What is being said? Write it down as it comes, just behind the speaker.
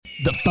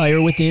The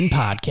Fire Within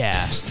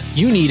podcast.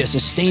 You need a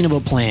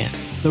sustainable plan,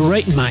 the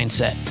right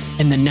mindset,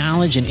 and the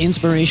knowledge and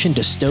inspiration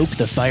to stoke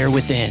the fire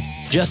within.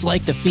 Just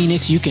like the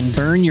phoenix, you can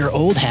burn your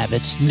old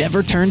habits,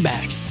 never turn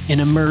back,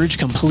 and emerge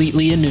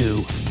completely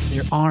anew.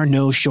 There are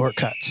no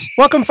shortcuts.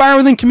 Welcome, Fire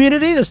Within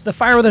community. This is the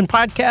Fire Within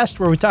podcast,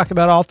 where we talk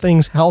about all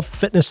things health,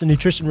 fitness, and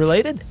nutrition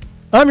related.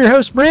 I'm your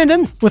host,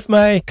 Brandon, with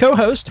my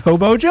co-host,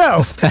 Hobo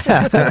Joe.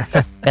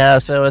 Yeah,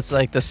 so it's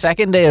like the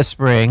second day of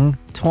spring,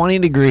 20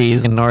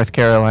 degrees in North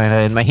Carolina,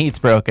 and my heat's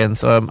broken,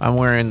 so I'm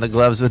wearing the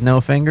gloves with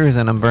no fingers,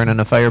 and I'm burning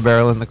a fire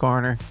barrel in the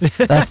corner.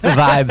 That's the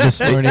vibe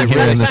this morning here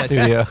in the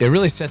studio. It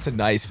really sets a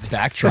nice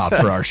backdrop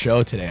for our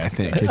show today, I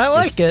think. I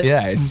like it.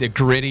 Yeah, it's a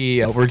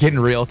gritty, we're getting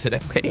real today.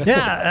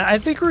 Yeah, I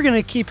think we're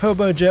going to keep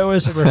Hobo Joe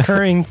as a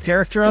recurring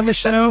character on the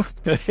show.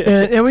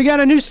 And we got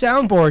a new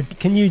soundboard.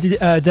 Can you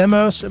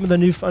demo some of the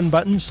new fun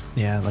buttons?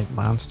 Yeah, like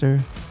Monster.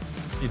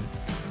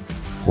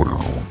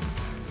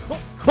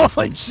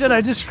 Holy shit,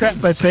 I just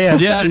crapped my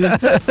pants. Yeah.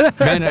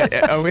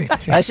 Man, are we?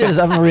 I should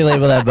I'm gonna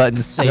relabel that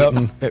button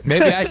Satan.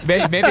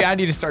 Maybe I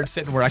need to start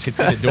sitting where I can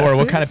see the door.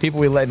 What kind of people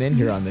we letting in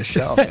here on this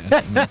show, man?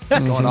 I mean,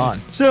 what's going on?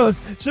 So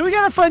we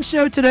got a fun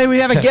show today. We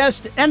have a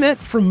guest, Emmitt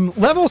from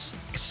Level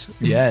 6.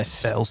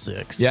 Yes.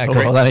 L6. Yeah, oh,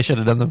 great. Well, then I should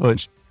have done the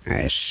push.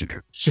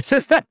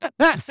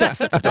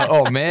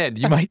 Oh man,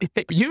 you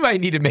might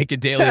need to make a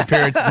daily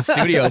appearance in the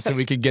studio so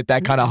we can get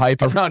that kind of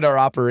hype around our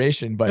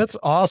operation. But That's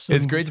awesome.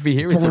 it's great to be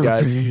here with you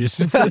guys.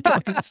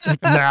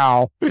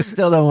 Now. I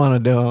still don't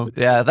want to do them.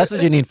 Yeah, that's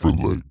what you need for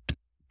leg.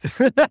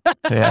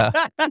 Yeah.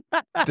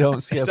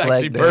 Don't skip It's leg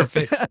actually day.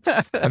 perfect.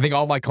 I think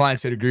all my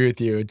clients would agree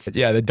with you.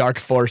 The dark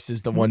force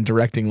is the one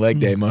directing leg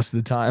day most of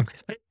the time.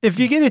 If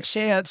you get a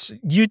chance,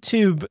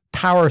 YouTube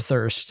Power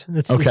Thirst.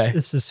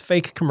 It's this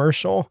fake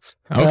commercial.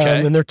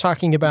 Okay. And they're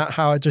talking about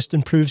how it just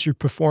improves your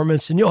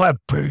performance and you'll have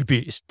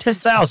babies,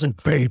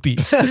 10,000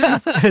 babies.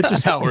 It's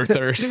just Power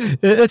thirst.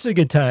 It's a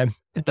good time.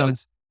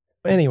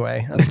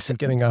 Anyway, I'm just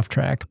getting off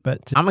track,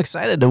 but I'm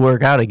excited to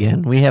work out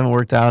again. We haven't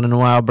worked out in a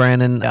while,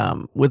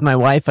 Brandon. With my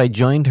wife, I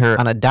joined her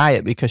on a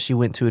diet because she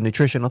went to a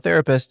nutritional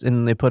therapist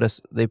and they put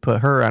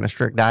her on a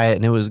strict diet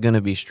and it was going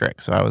to be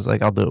strict. So I was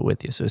like, I'll do it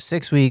with you. So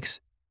 6 weeks,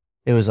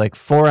 it was like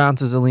 4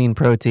 ounces of lean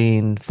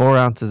protein, 4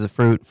 ounces of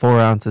fruit, 4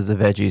 ounces of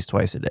veggies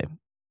twice a day.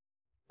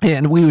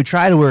 And we would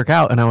try to work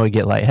out and I would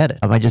get lightheaded.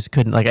 I just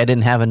couldn't, I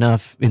didn't have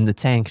enough in the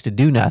tank to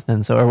do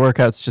nothing. So our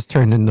workouts just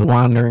turned into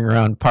wandering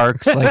around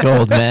parks like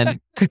old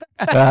men.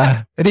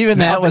 And even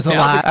that was a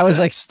lot. I was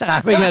like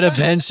stopping at a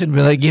bench and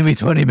be like, give me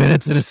 20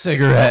 minutes and a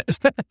cigarette.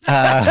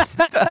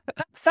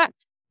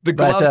 The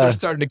gloves are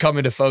starting to come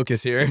into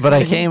focus here. But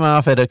I came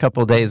off it a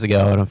couple of days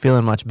ago and I'm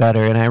feeling much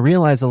better. And I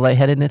realized the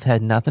lightheadedness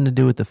had nothing to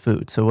do with the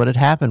food. So what had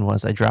happened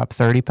was I dropped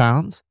 30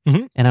 pounds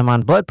and I'm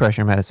on blood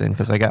pressure medicine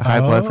because I got high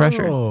blood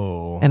pressure.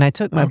 And I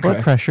took my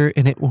blood pressure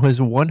and it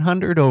was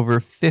 100 over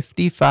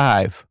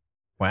 55.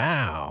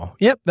 wow.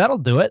 Yep, that'll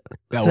do it.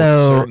 That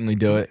would certainly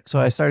do it. So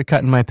I started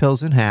cutting my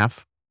pills in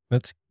half.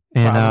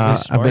 And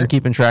I've been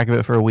keeping track of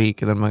it for a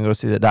week, and then I'm going to go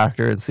see the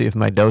doctor and see if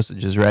my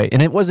dosage is right. And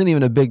it wasn't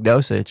even a big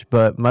dosage,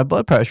 but my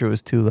blood pressure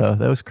was too low.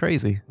 That was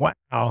crazy. Wow.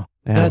 Yeah.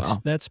 That's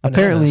bananas.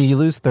 Apparently, you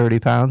lose 30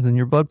 pounds and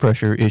your blood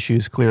pressure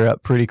issues clear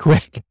up pretty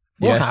quick.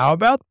 Well, Yes. how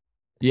about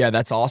Yeah,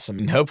 that's awesome.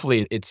 And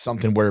hopefully it's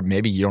something where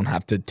maybe you don't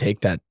have to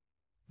take that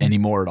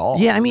anymore at all.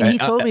 Yeah, I mean, he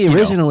told me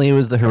originally it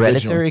was the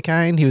hereditary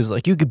kind. He was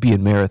like, you could be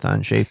in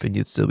marathon shape and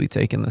you'd still be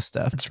taking this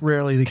stuff. it's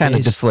rarely the Kind of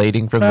case.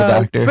 deflating from the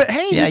doctor. But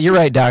hey, yeah, this you're is-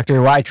 right,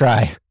 doctor. Why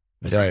try?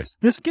 Right.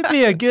 This could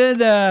be a good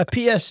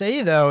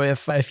PSA, though,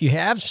 if you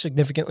have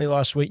significantly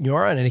lost weight and you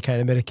are on any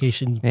kind of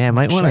medication. Yeah, I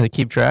might want to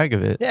keep track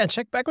of it. Yeah,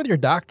 check back with your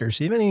doctor.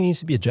 See if anything needs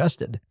to be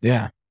adjusted.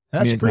 Yeah.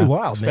 That's pretty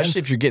wild, Especially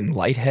if you're getting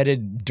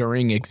lightheaded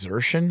during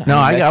exertion. No,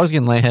 I I was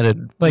getting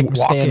lightheaded, Like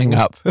standing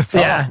walking. up.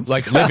 Yeah.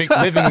 like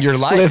living your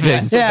life. Living.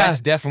 Yeah, so Yeah.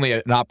 that's definitely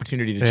an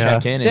opportunity to Yeah.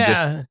 check in and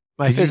just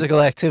My physical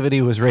activity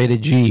was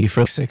rated G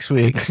for 6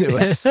 weeks. It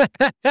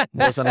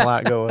wasn't a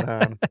lot going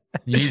on.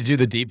 you need to do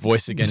the deep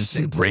voice again and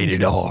say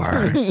rated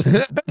R.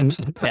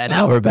 Yeah,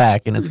 now we're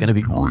back, and it's going to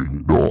be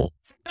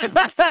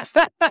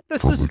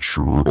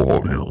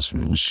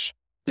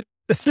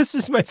This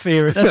is my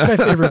favorite. That's my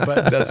favorite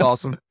button. That's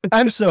awesome.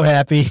 I'm so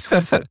happy.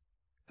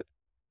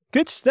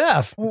 Good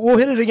stuff. We'll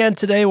hit it again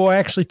today. We'll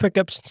actually pick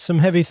up some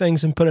heavy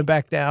things and put it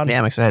back down. Yeah,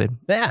 I'm excited.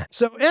 Yeah.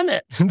 So,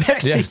 Emmitt,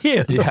 back to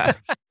you. Yeah.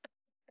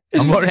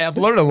 I've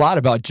learned a lot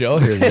about Joe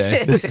here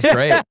today. This is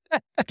great.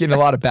 Getting a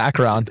lot of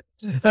background.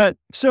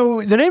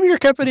 So the name of your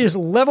company is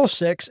Level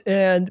 6.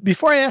 And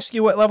before I ask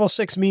you what Level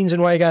 6 means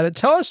and why you got it,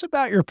 tell us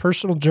about your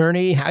personal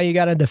journey, how you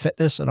got into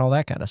fitness and all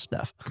that kind of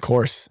stuff. Of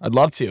course. I'd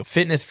love to.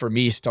 Fitness for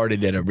me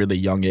started at a really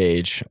young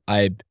age.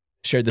 I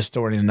shared this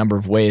story in a number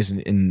of ways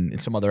in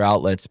some other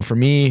outlets. For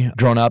me,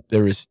 growing up,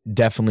 there was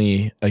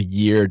definitely a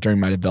year during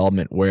my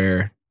development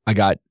where I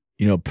got,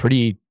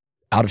 pretty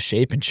out of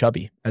shape and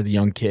chubby as a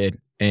young kid.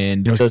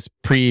 And those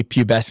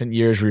pre-pubescent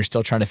years where you're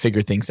still trying to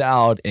figure things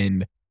out,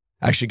 and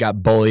I actually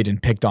got bullied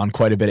and picked on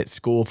quite a bit at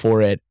school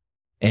for it.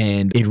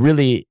 And it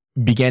really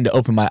began to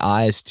open my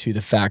eyes to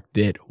the fact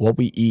that what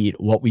we eat,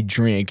 what we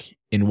drink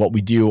in what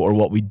we do or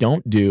what we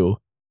don't do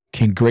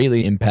can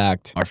greatly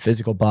impact our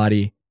physical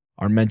body,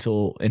 our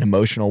mental and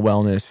emotional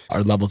wellness,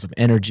 our levels of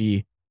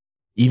energy,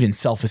 even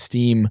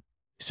self-esteem.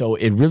 So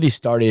it really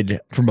started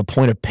from a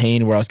point of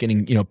pain where I was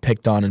getting,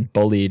 picked on and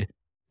bullied,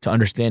 to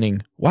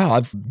understanding, wow,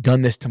 I've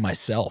done this to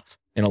myself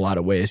in a lot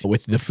of ways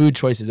with the food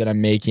choices that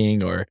I'm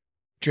making, or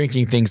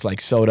drinking things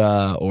like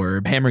soda,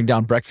 or hammering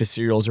down breakfast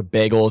cereals or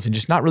bagels, and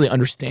just not really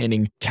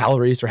understanding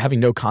calories or having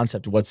no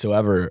concept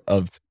whatsoever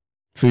of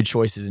food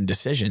choices and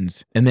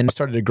decisions. And then I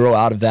started to grow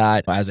out of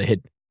that as I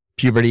hit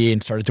puberty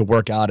and started to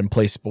work out and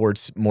play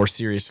sports more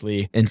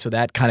seriously. And so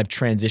that kind of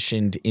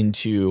transitioned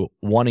into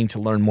wanting to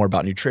learn more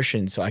about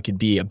nutrition so I could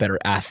be a better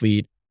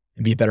athlete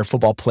and be a better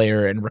football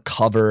player and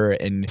recover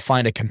and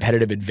find a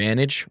competitive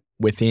advantage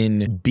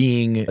within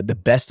being the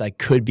best I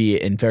could be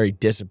and very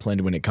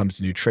disciplined when it comes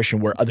to nutrition,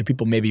 where other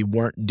people maybe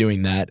weren't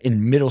doing that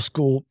in middle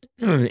school,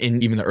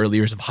 in even the early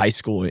years of high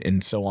school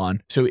and so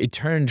on. So it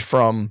turned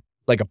from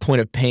like a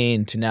point of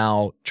pain to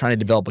now trying to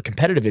develop a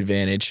competitive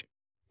advantage.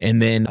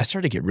 And then I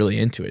started to get really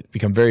into it,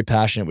 become very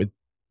passionate with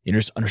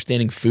just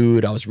understanding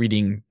food. I was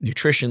reading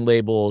nutrition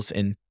labels,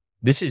 and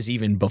this is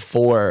even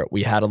before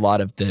we had a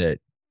lot of the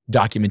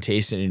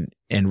documentation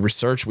and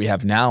research we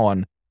have now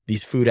on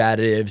these food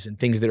additives and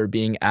things that are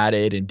being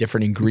added and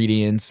different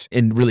ingredients.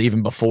 And really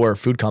even before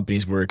food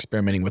companies were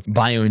experimenting with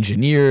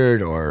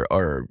bioengineered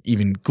or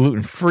even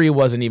gluten-free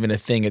wasn't even a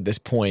thing at this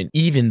point.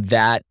 Even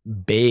that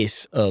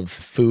base of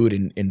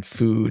food and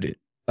food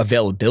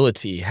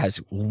availability has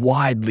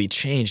widely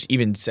changed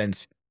even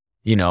since,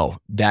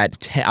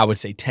 I would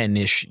say 10,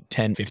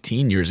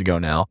 15 years ago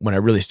now, when I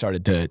really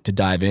started to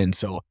dive in.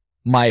 So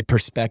my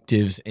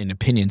perspectives and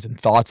opinions and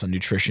thoughts on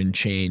nutrition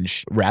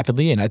change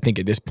rapidly. And I think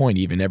at this point,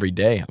 even every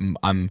day,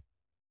 I'm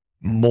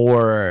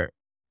more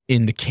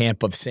in the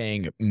camp of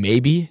saying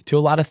maybe to a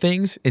lot of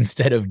things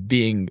instead of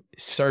being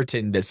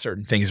certain that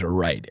certain things are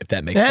right, if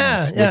that makes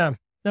sense. Yeah.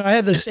 No, I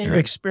had the same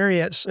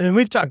experience, and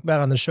we've talked about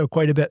it on the show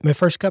quite a bit. My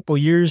first couple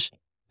of years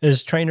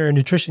as trainer and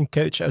nutrition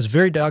coach, I was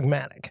very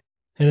dogmatic.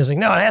 And it's like,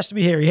 no, it has to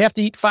be here. You have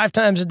to eat 5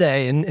 times a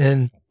day,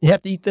 and you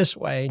have to eat this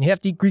way, and you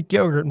have to eat Greek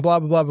yogurt, and blah,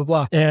 blah, blah, blah,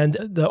 blah. And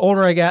the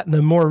older I got and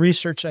the more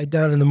research I'd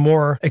done and the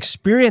more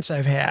experience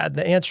I've had,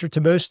 the answer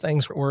to most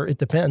things were, it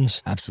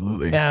depends.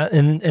 Absolutely. Yeah.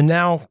 And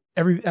now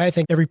I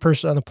think every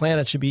person on the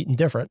planet should be eating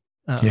different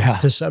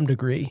to some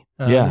degree.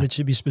 And it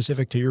should be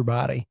specific to your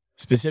body.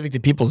 Specific to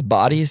people's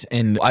bodies.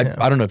 And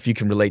I don't know if you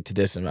can relate to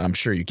this, and I'm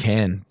sure you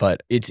can,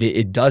 but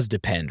it does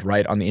depend,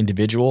 right, on the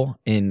individual.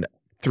 And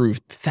through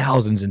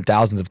thousands and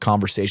thousands of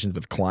conversations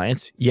with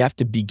clients, you have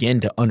to begin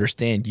to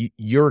understand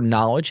your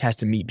knowledge has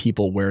to meet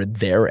people where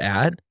they're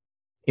at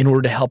in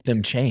order to help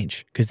them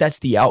change, because that's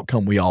the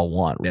outcome we all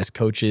want as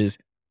coaches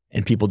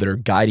and people that are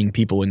guiding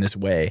people in this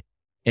way.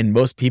 And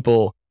most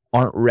people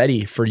aren't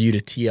ready for you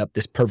to tee up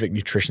this perfect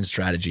nutrition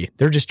strategy.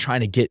 They're just trying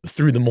to get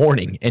through the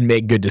morning and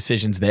make good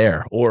decisions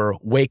there, or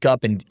wake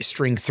up and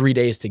string 3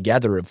 days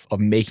together of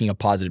making a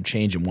positive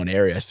change in one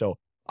area. So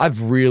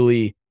I've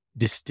really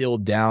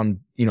distilled down,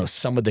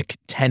 some of the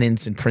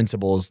tenets and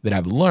principles that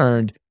I've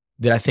learned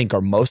that I think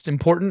are most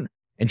important,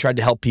 and tried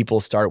to help people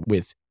start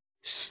with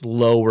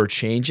slower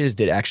changes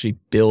that actually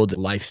build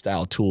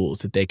lifestyle tools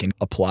that they can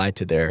apply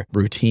to their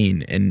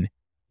routine. And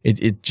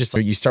it just,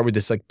 you start with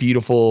this like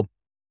beautiful,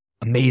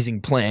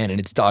 amazing plan, and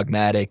it's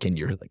dogmatic, and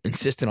you're like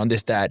insistent on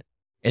this, that.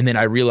 And then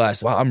I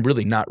realized, wow, I'm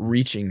really not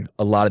reaching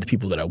a lot of the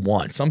people that I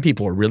want. Some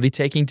people are really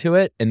taking to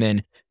it. And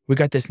then we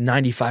got this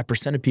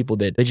 95% of people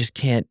that they just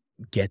can't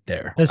get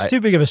there. That's too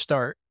big of a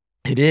start.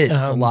 It is.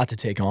 It's a lot to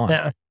take on.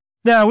 Yeah.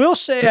 Now, I will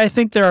say, I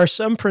think there are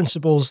some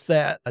principles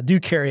that do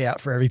carry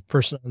out for every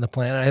person on the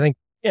planet. I think,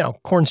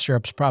 corn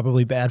syrup's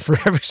probably bad for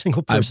every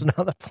single person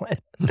on the planet.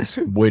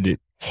 Would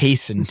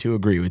hasten to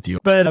agree with you.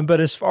 But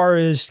as far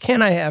as,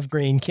 can I have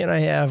green? Can I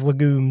have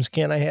legumes?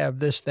 Can I have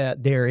this,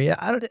 that, dairy?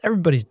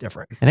 Everybody's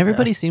different. And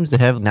everybody seems to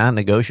have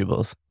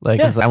non-negotiables.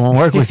 It's I won't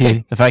work with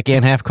you if I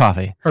can't have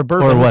coffee or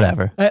bourbon or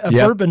whatever.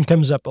 Bourbon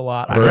comes up a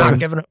lot. I'm not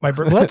giving up my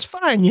bourbon. Well, that's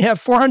fine. You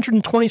have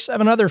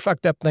 427 other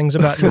fucked up things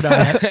about your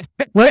diet.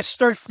 Let's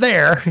start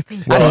there.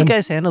 How do you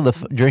guys handle the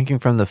drinking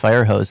from the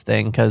fire hose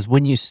thing? Because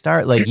when you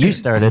start, you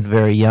started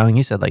very young.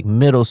 You said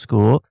middle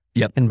school.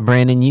 Yep. And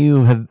Brandon,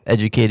 you have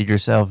educated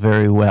yourself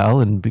very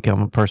well and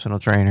become a personal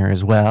trainer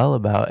as well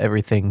about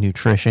everything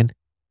nutrition.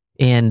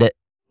 And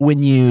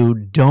when you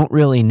don't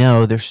really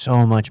know, there's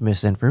so much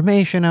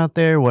misinformation out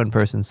there. One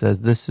person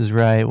says this is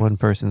right. One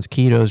person's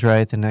keto's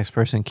right. The next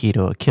person,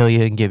 keto will kill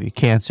you and give you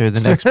cancer.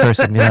 The next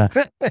person,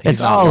 it's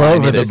all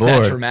over the board. It's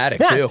that traumatic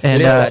too. And,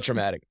 it is that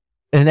traumatic.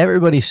 And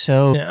everybody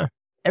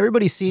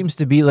seems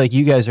to be like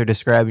you guys are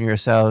describing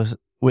yourselves,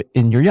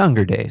 in your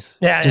younger days.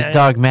 Yeah, just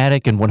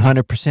dogmatic and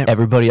 100%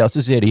 everybody else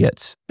is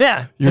idiots.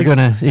 Yeah. You're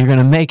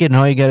gonna make it, and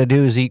all you gotta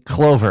do is eat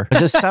clover.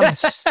 Just some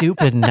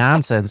stupid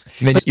nonsense.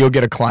 And then you'll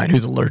get a client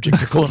who's allergic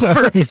to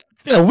clover.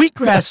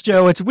 Wheatgrass,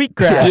 Joe. It's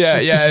wheatgrass. Yeah,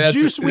 It's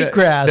juice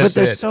wheatgrass. But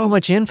there's so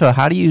much info.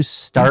 How do you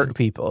start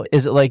people?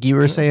 Is it like you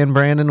were saying,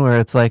 Brandon, where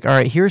it's like, all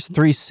right, here's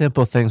 3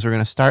 simple things we're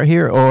going to start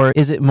here? Or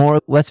is it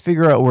more, let's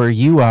figure out where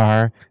you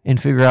are and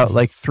figure out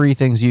like 3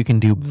 things you can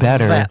do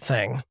better? That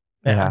thing.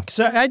 Yeah.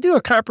 So I do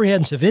a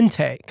comprehensive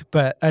intake,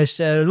 but I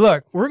said,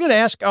 look, we're going to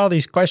ask all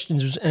these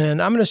questions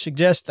and I'm going to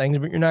suggest things,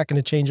 but you're not going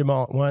to change them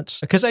all at once.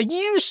 Because I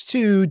used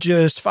to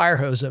just fire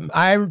hose them.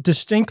 I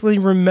distinctly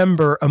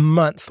remember a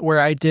month where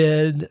I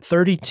did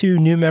 32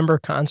 new member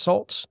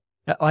consults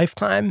at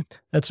Lifetime.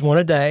 That's one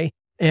a day.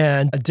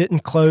 And I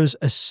didn't close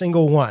a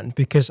single one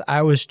because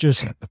I was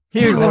just,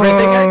 here's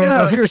everything I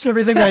know. Here's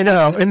everything I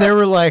know. And they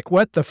were like,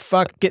 what the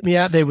fuck? Get me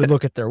out. They would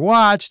look at their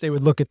watch. They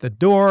would look at the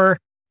door.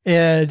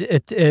 And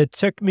it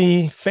took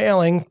me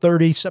failing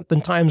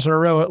 30-something times in a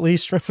row, at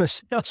least from a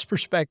sales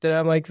perspective.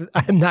 I'm like,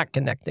 I'm not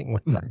connecting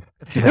with them.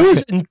 It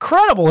was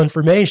incredible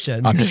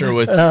information. I'm sure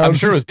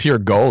it was pure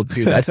gold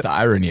too. That's the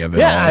irony of it.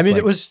 Yeah, all. I mean,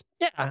 it was.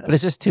 Yeah, but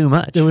it's just too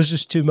much. It was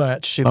just too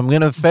much. I'm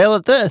gonna fail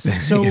at this.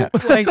 So,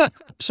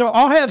 so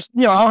I'll have,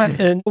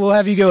 and we'll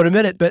have you go in a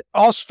minute, but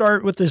I'll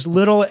start with as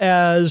little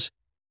as,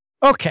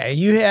 okay,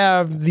 you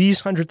have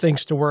these 100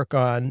 things to work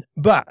on,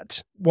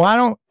 but why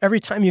don't every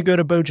time you go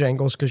to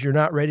Bojangles, because you're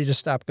not ready to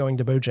stop going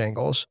to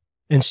Bojangles,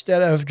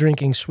 instead of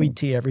drinking sweet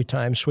tea every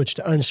time, switch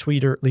to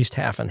unsweet or at least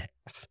half and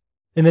half.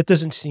 And it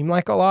doesn't seem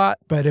like a lot,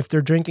 but if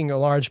they're drinking a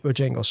large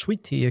Bojangles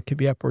sweet tea, it could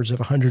be upwards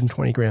of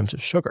 120 grams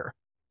of sugar.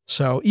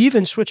 So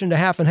even switching to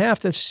half and half,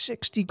 that's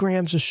 60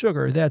 grams of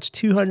sugar. That's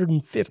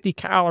 250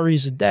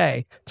 calories a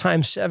day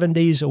times 7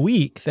 days a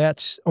week.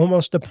 That's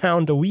almost a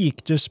pound a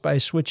week just by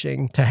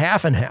switching to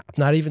half and half,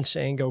 not even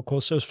saying go cool.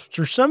 So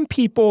for some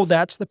people,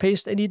 that's the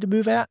pace they need to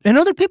move at. And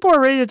other people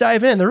are ready to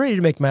dive in. They're ready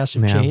to make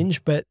massive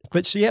change. But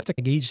so you have to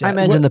gauge that. I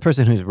imagine the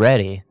person who's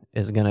ready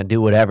is going to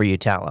do whatever you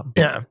tell them.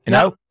 Yeah. And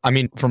I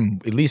mean, from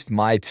at least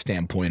my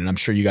standpoint, and I'm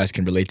sure you guys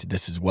can relate to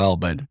this as well,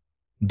 but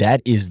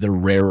that is the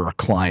rarer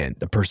client,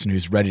 the person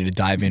who's ready to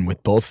dive in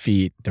with both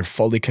feet. They're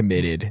fully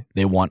committed.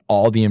 They want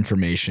all the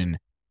information.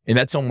 And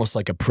that's almost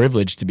like a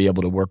privilege to be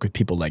able to work with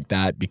people like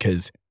that,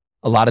 because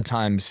a lot of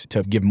times,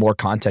 to give more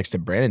context to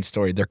Brandon's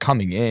story, they're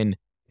coming in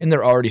and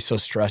they're already so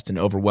stressed and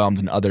overwhelmed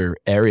in other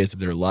areas of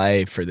their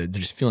life, or they're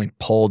just feeling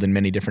pulled in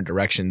many different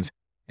directions.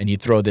 And you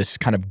throw this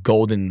kind of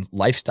golden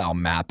lifestyle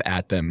map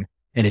at them,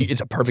 and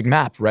it's a perfect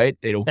map, right?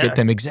 It'll get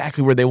them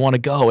exactly where they want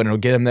to go, and it'll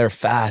get them there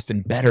fast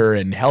and better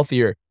and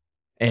healthier.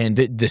 And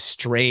the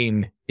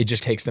strain, it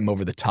just takes them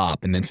over the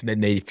top, and then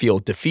they feel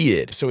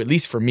defeated. So at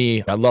least for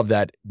me, I love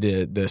that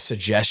the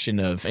suggestion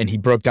of, and he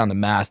broke down the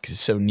math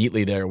so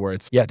neatly there, where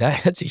it's,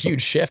 that's a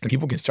huge shift. And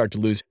people can start to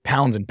lose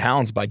pounds and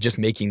pounds by just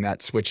making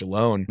that switch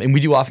alone. And we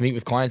do often meet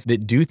with clients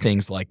that do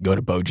things like go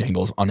to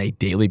Bojangles on a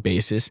daily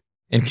basis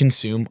and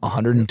consume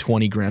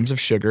 120 grams of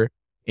sugar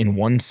in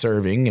one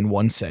serving, in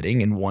one setting,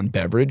 in one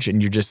beverage.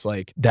 And you're just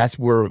like, that's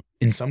where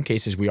in some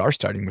cases we are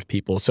starting with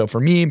people. So for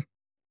me,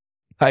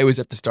 I always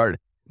have to start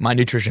my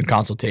nutrition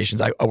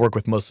consultations. I work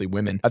with mostly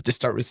women. I have to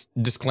start with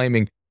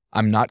disclaiming,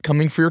 I'm not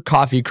coming for your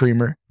coffee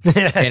creamer,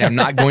 and I'm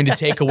not going to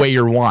take away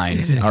your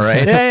wine. All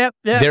right.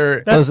 Yeah.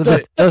 Those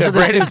are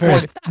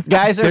the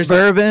guys are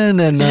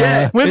bourbon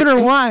and women are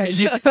wine.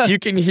 You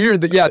can hear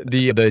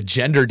the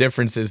gender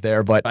differences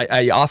there, but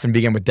I often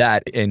begin with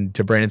that. And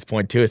to Brandon's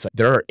point too, it's like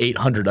there are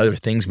 800 other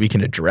things we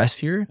can address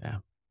here. Yeah.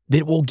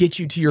 That will get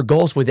you to your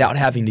goals without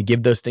having to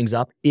give those things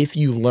up if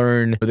you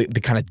learn the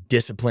kind of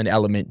discipline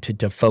element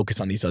to focus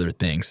on these other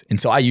things. And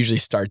so I usually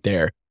start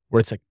there, where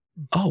it's like,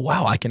 oh,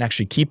 wow, I can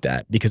actually keep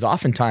that. Because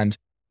oftentimes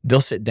they'll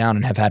sit down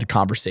and have had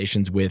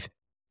conversations with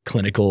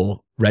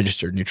clinical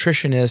registered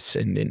nutritionists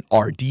and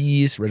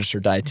RDs,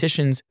 registered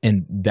dietitians,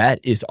 and that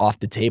is off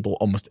the table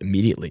almost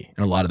immediately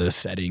in a lot of those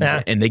settings.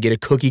 Yeah. And they get a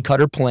cookie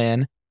cutter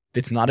plan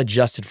that's not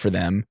adjusted for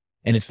them.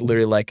 And it's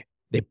literally like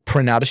they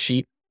print out a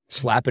sheet,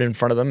 slap it in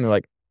front of them, and they're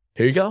like,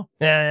 here you go.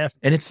 Yeah.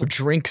 And it's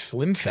drink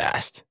Slim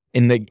Fast.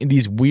 And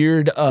these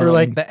weird... or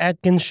like the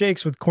Atkins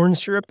shakes with corn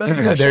syrup.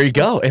 There you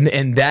go.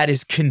 And that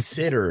is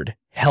considered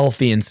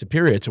healthy and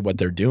superior to what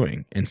they're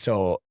doing. And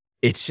so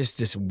it's just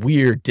this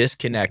weird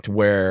disconnect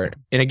where,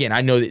 and again,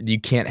 I know that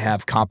you can't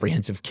have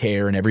comprehensive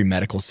care in every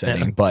medical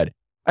setting, but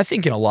I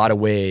think in a lot of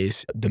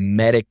ways, the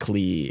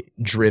medically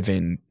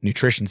driven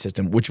nutrition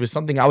system, which was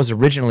something I was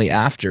originally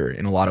after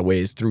in a lot of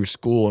ways through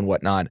school and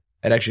whatnot,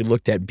 I'd actually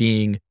looked at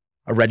being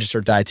a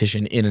registered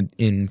dietitian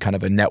in kind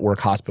of a network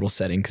hospital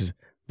setting because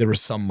there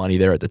was some money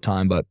there at the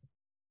time. But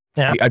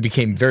I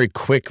became very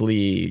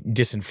quickly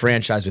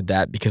disenfranchised with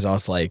that because I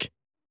was like,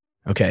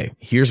 okay,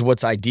 here's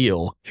what's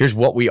ideal. Here's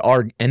what we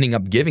are ending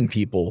up giving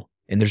people.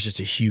 And there's just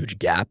a huge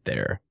gap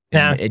there.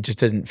 And it just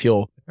doesn't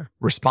feel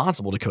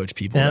responsible to coach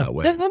people that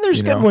way. And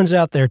there's good ones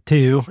out there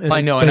too.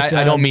 I know, and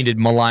I don't mean to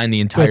malign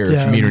the entire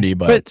community,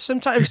 but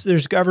sometimes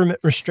there's government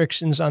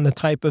restrictions on the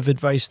type of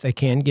advice they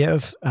can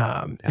give,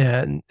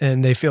 and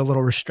they feel a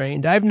little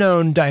restrained. I've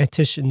known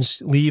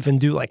dietitians leave and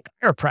do like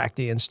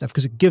chiropractic and stuff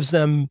because it gives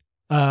them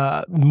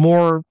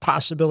more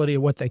possibility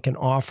of what they can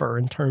offer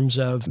in terms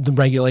of the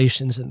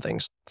regulations and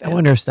things. I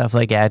wonder if stuff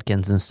like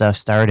Atkins and stuff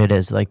started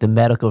as like the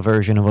medical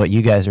version of what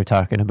you guys are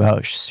talking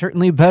about.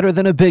 Certainly better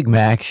than a Big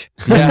Mac.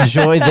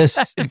 Enjoy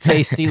this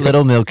tasty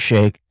little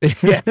milkshake.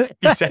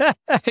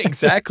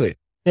 Exactly.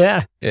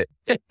 Yeah.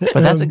 But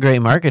that's a great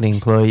marketing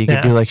ploy. You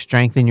could do like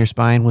strengthen your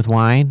spine with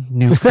wine.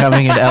 New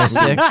coming at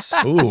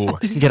L6. Ooh.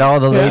 Get all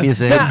the ladies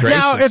in.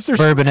 Now, if there's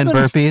bourbon and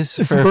burpees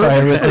for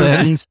Fire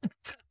Within.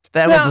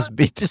 That would just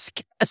be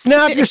disgusting.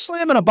 Now, if you're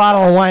slamming a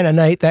bottle of wine a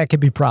night, that could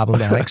be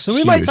problematic. So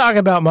we might talk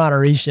about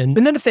moderation.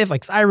 And then if they have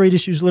like thyroid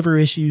issues, liver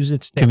issues,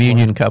 it's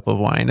communion cup of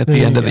wine at the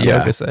end of the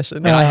yoga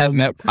session. I've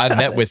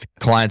met with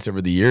clients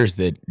over the years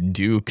that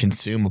do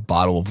consume a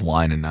bottle of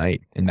wine a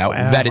night, and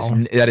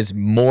that is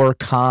more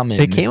common.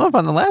 It came up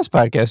on the last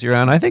podcast you're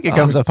on. I think it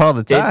comes up all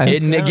the time.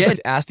 And again,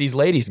 ask these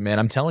ladies, man.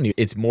 I'm telling you,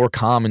 it's more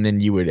common than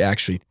you would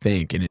actually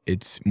think, and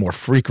it's more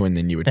frequent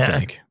than you would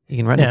think. You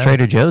can run to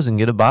Trader Joe's and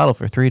get a bottle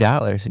for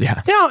 $3.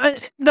 Yeah.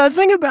 The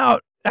thing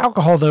about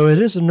alcohol, though,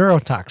 it is a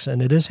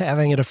neurotoxin. It is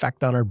having an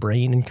effect on our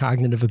brain and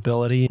cognitive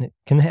ability, and it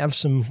can have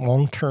some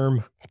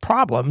long-term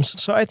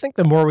problems. So I think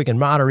the more we can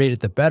moderate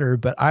it, the better.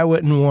 But I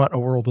wouldn't want a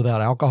world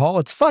without alcohol.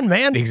 It's fun,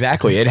 man.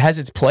 Exactly. It has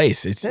its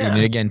place. And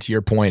again, to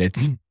your point,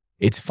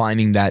 it's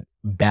finding that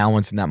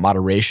balance and that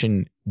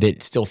moderation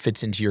that still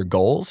fits into your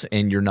goals,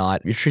 and you're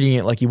treating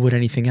it like you would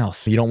anything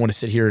else. You don't want to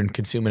sit here and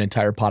consume an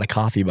entire pot of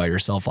coffee by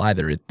yourself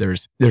either.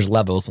 There's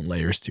levels and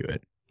layers to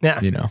it.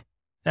 Yeah.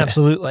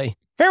 Absolutely.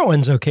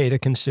 Heroin's okay to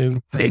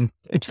consume. That's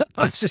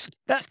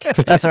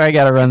where I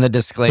got to run the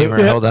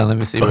disclaimer. Hold on, let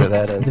me see where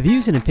that is. The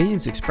views and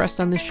opinions expressed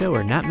on this show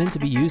are not meant to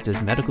be used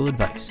as medical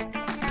advice.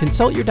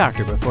 Consult your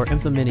doctor before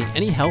implementing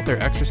any health or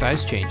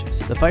exercise changes.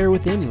 The Fire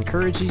Within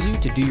encourages you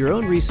to do your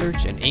own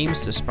research and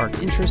aims to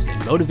spark interest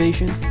and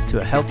motivation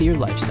to a healthier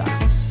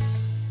lifestyle.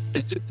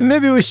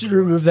 Maybe we should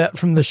remove that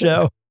from the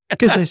show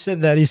because I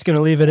said that he's going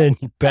to leave it in,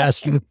 you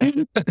bastard.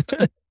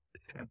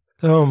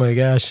 Oh my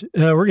gosh.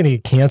 We're going to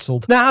get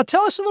canceled. Now,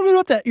 tell us a little bit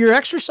about that, your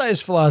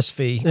exercise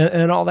philosophy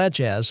and all that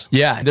jazz.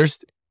 Yeah,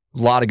 there's a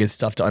lot of good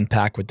stuff to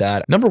unpack with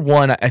that. Number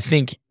one, I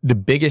think the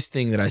biggest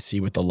thing that I see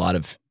with a lot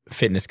of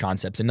fitness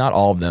concepts, and not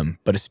all of them,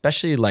 but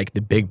especially like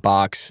the big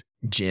box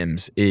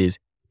gyms, is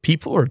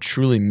people are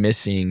truly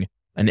missing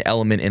an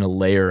element and a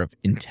layer of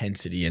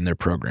intensity in their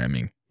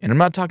programming. And I'm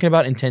not talking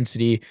about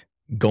intensity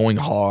going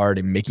hard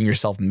and making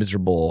yourself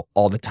miserable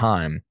all the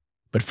time,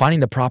 but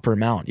finding the proper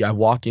amount. Yeah, I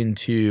walk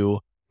into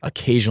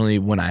occasionally,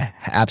 when I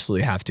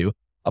absolutely have to,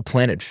 a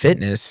Planet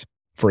Fitness,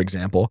 for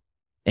example,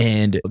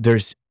 and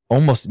there's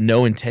almost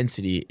no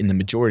intensity in the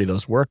majority of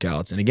those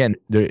workouts. And again,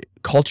 the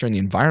culture and the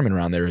environment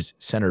around there is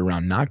centered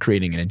around not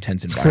creating an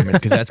intense environment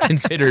because that's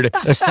considered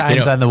there's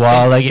signs on the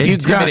wall like if you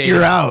grunt,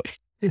 you're out.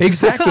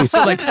 Exactly.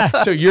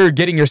 So you're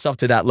getting yourself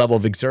to that level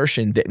of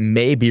exertion that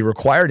may be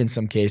required in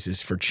some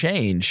cases for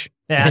change.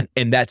 Yeah.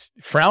 And that's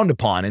frowned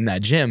upon in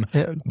that gym.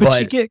 Yeah,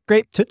 but you get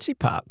great Tootsie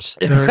Pops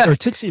or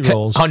Tootsie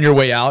Rolls. On your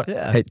way out,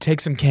 hey, take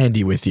some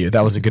candy with you.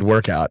 That was a good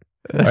workout.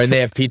 And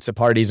they have pizza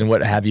parties and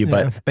what have you.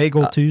 But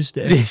Bagel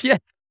Tuesday. Yeah,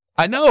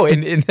 I know.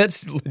 And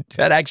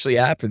that actually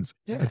happens.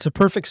 Yeah, it's a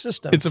perfect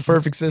system. It's a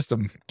perfect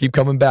system. Keep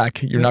coming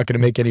back. You're not going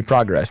to make any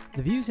progress.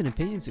 The views and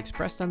opinions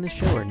expressed on this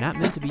show are not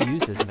meant to be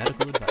used as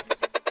medical advice.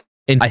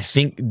 And I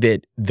think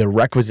that the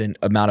requisite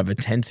amount of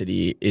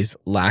intensity is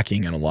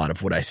lacking in a lot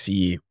of what I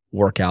see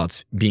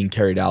workouts being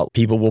carried out.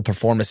 People will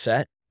perform a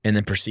set and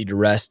then proceed to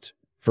rest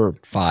for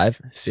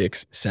 5,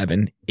 6,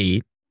 7,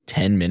 8,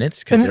 10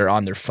 minutes because they're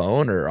on their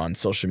phone or on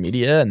social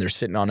media and they're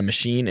sitting on a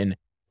machine. And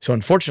so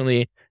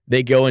unfortunately,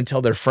 they go and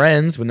tell their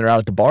friends when they're out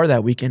at the bar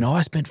that weekend, oh,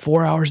 I spent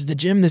 4 hours at the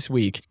gym this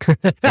week.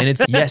 And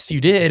it's, yes, you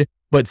did.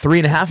 But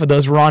 3.5 of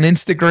those were on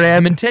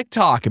Instagram and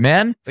TikTok,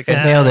 man. Like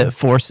I nailed it.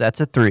 4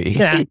 sets of 3.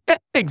 Yeah,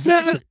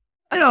 exactly.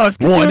 I know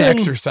if one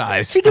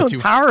exercise. If you're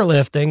doing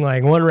powerlifting,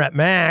 like 1 rep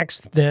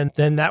max, then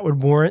that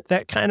would warrant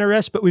that kind of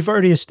rest. But we've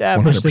already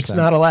established 100%. It's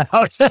not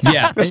allowed.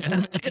 Yeah,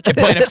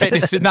 Planet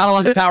Fitness, not a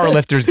lot of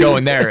powerlifters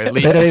going there. At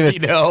least they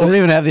don't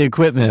even have the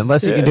equipment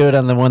unless you can do it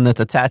on the one that's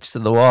attached to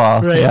the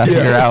wall. Right. Yeah,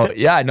 you're out.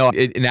 Yeah, no,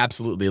 and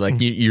absolutely. Like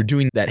you're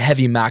doing that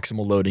heavy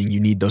maximal loading. You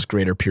need those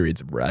greater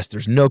periods of rest.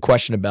 There's no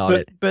question about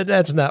it. But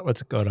that's not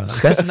what's going on.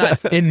 That's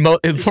not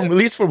at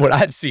least from what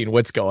I've seen.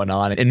 What's going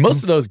on? And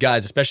most of those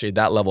guys, especially at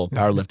that level of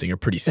powerlifting,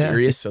 are pretty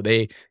serious. So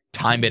they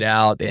time it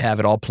out. They have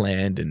it all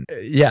planned. And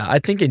yeah, I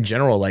think in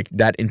general, like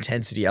that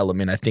intensity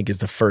element, I think is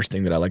the first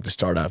thing that I like to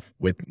start off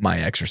with my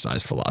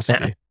exercise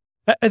philosophy.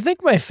 I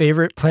think my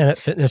favorite Planet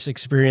Fitness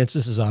experience,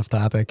 this is off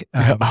topic.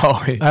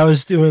 I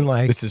was doing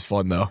this is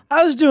fun though.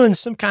 I was doing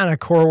some kind of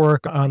core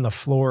work on the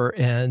floor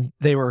and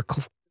they were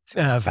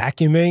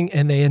vacuuming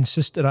and they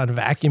insisted on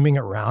vacuuming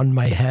around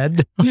my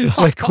head. I'm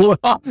like,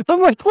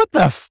 what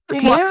the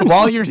fuck?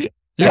 While you're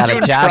got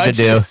a job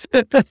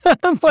to do.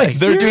 I'm like,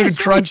 They're doing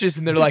seriously? crunches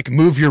and they're like,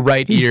 move your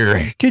right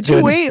ear. Could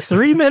you wait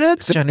 3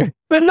 minutes?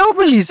 But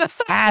nobody's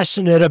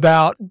passionate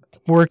about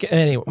work.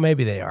 Anyway,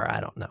 maybe they are.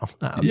 I don't know.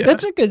 Yeah.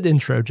 That's a good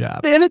intro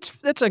job. And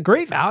that's a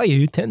great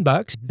value,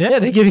 $10. Yeah,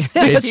 they give you It's,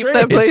 that's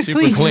right. it's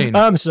super clean.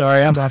 I'm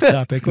sorry. I'm off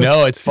topic.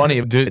 No, it's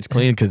funny. Dude, it's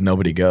clean because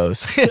nobody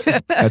goes.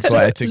 That's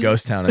why it's a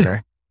ghost town in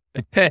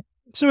there.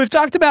 So we've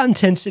talked about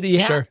intensity.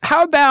 Sure.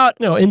 How about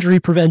injury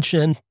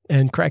prevention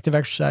and corrective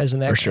exercise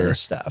and that For kind sure. of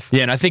stuff?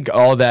 Yeah, and I think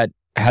all that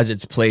has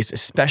its place,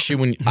 especially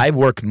when I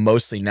work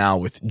mostly now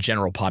with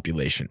general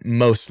population,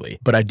 mostly.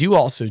 But I do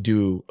also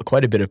do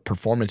quite a bit of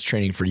performance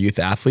training for youth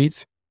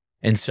athletes.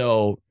 And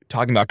so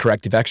talking about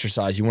corrective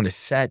exercise, you want to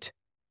set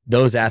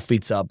those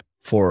athletes up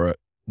for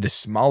the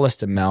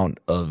smallest amount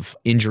of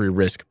injury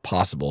risk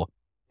possible.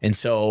 And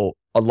so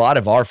a lot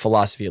of our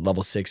philosophy at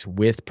Level 6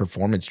 with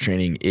performance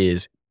training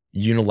is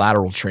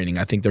unilateral training.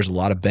 I think there's a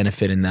lot of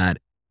benefit in that,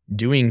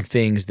 doing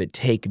things that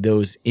take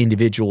those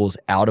individuals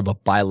out of a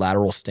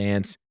bilateral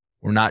stance.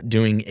 We're not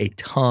doing a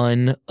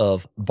ton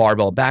of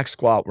barbell back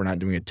squat. We're not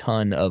doing a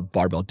ton of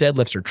barbell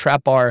deadlifts or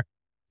trap bar.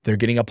 They're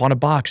getting up on a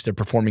box. They're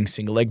performing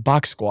single leg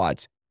box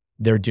squats.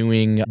 They're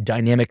doing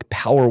dynamic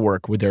power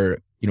work where they're,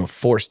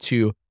 forced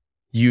to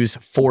use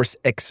force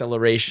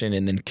acceleration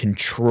and then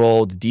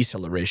controlled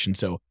deceleration.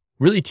 So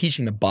really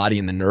teaching the body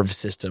and the nervous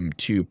system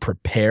to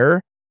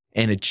prepare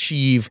and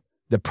achieve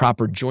the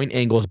proper joint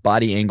angles,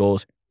 body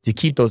angles to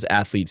keep those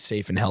athletes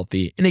safe and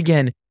healthy. And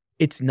again,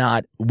 it's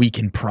not, we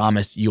can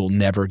promise you'll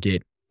never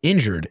get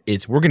injured.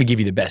 It's, we're going to give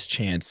you the best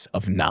chance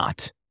of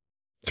not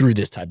through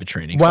this type of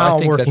training. While so I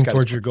think working that's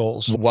towards your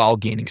goals. While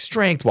gaining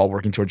strength, while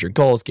working towards your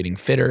goals, getting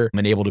fitter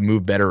and able to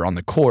move better on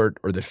the court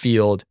or the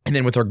field. And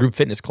then with our group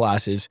fitness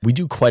classes, we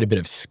do quite a bit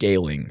of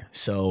scaling.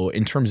 So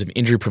in terms of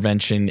injury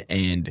prevention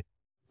and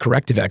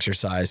corrective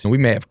exercise, and we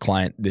may have a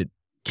client that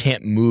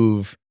can't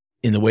move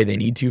in the way they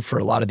need to for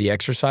a lot of the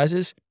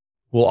exercises.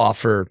 We'll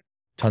offer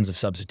tons of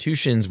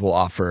substitutions, we'll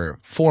offer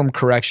form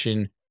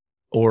correction,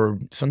 or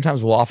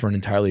sometimes we'll offer an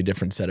entirely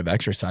different set of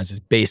exercises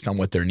based on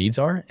what their needs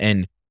are.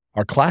 And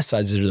our class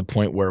sizes are to the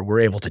point where we're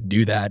able to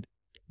do that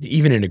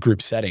even in a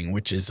group setting,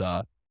 which is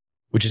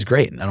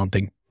great. And I don't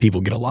think people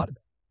get a lot of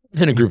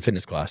it in a group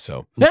fitness class.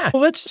 So Yeah.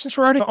 Well, since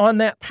we're already on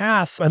that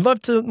path, I'd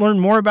love to learn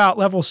more about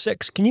Level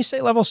 6. Can you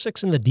say Level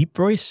 6 in the deep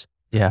voice?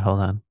 Yeah, hold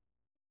on.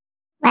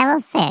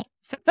 Level 6.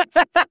 is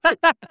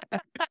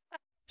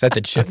that the I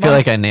chip? feel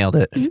like I nailed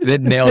it.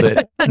 It nailed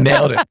it.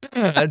 Nailed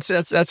it.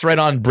 That's right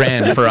on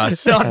brand for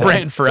us. On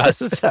brand for us.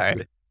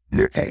 Sorry.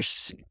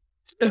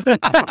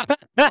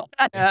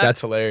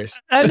 That's hilarious.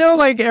 I know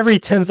like every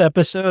 10th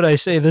episode I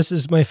say this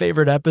is my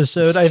favorite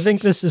episode. I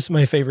think this is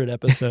my favorite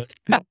episode.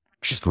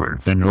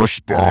 Strengthen your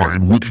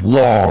spine with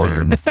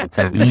line.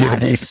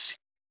 Yes.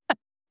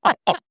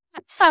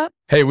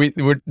 Hey,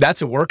 we're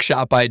that's a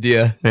workshop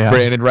idea, Yeah.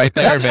 Brandon, right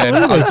there, man.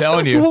 I'm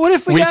telling you. Well, what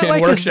if we got Weekend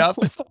like workshop.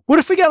 what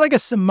if we got like a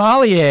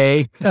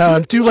sommelier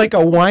do like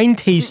a wine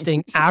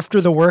tasting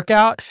after the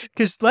workout?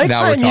 Because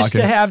Lifetime used to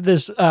talking. have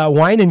this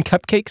wine and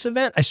cupcakes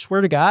event. I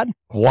swear to God.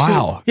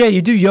 Wow. Yeah,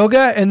 you do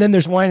yoga and then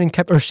there's wine and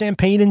or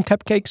champagne and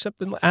cupcakes.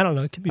 Something I don't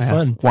know. It could be Yeah.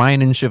 fun.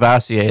 Wine and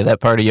Shavasana, that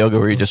part of yoga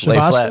where you just lay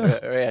Shavasana?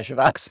 flat. Yeah,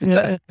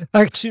 Shavasana.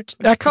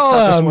 Yeah, I call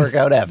Toughest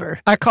workout ever.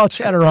 I call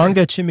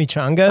chaturanga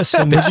chimichanga. So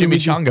The maybe we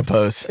do- chimichanga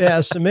pose. Yeah,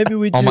 so maybe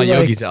we do All my like,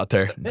 yogis out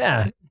there.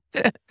 Yeah,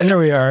 there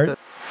we are.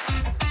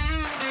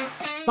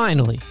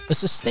 Finally, a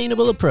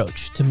sustainable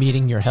approach to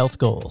meeting your health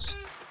goals.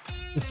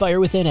 The Fire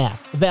Within app,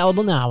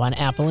 available now on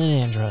Apple and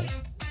Android.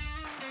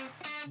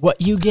 What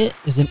you get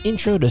is an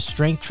intro to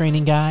strength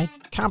training guide,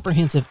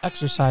 comprehensive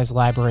exercise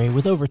library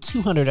with over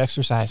 200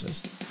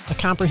 exercises, a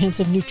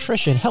comprehensive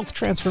nutrition health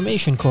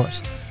transformation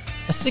course,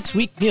 a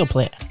 6-week meal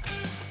plan,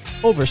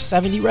 over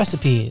 70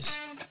 recipes,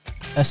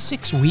 a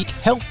 6-week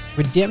health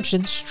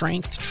redemption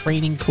strength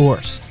training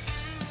course.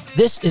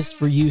 This is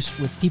for use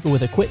with people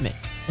with equipment,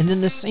 and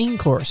then the same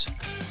course,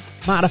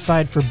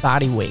 modified for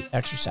body weight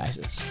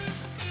exercises.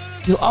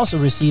 You'll also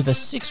receive a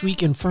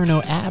 6-week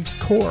Inferno Abs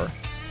Core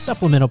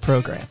supplemental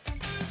program.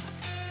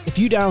 If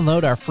you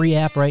download our free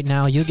app right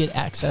now, you'll get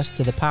access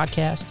to the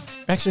podcast,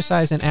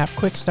 exercise and app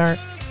quick start,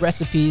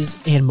 recipes,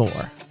 and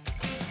more.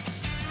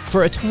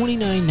 For a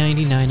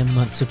 $29.99 a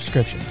month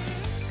subscription,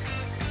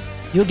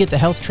 you'll get the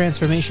health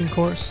transformation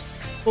course,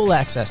 full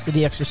access to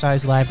the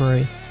exercise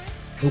library,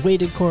 the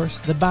weighted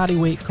course, the body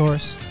weight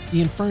course,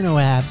 the Inferno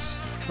Abs,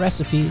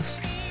 recipes,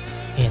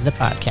 and the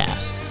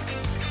podcast.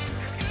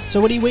 So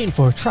what are you waiting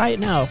for? Try it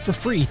now for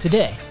free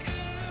today.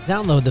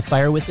 Download the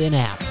Fire Within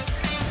app.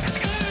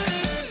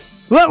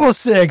 Level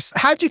 6.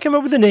 How'd you come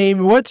up with the name?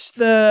 What's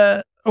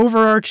the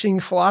overarching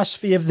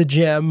philosophy of the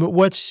gym?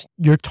 What's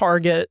your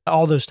target?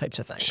 All those types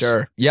of things.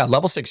 Sure. Yeah,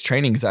 Level 6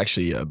 training is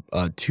actually a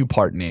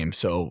 2-part name.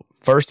 So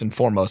first and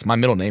foremost, my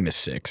middle name is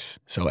 6.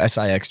 So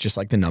SIX, just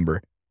like the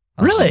number.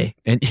 Really?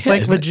 And yeah,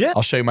 Like isn't it? legit?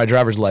 I'll show you my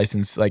driver's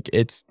license. Like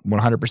it's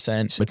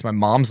 100%. It's my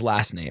mom's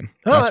last name.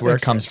 Oh, That's that where it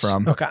makes comes sense.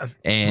 from. Okay.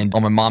 And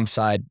on my mom's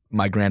side,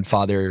 my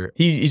grandfather,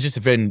 he's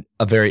just been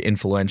a very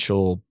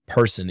influential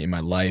person in my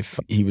life.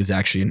 He was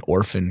actually an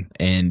orphan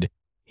and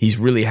he's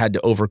really had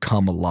to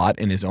overcome a lot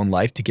in his own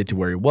life to get to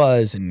where he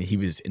was. And he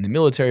was in the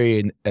military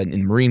and in the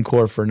Marine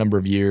Corps for a number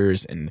of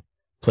years and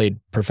played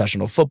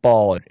professional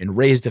football and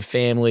raised a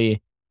family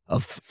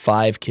of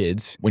 5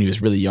 kids when he was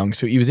really young.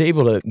 So he was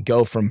able to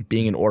go from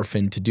being an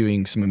orphan to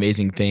doing some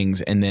amazing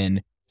things and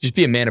then just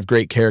be a man of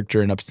great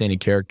character and upstanding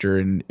character.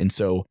 And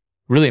so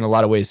really in a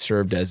lot of ways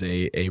served as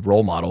a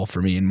role model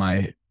for me in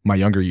my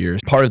younger years.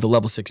 Part of the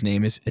Level 6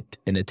 name is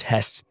an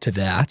attest to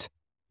that.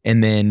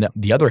 And then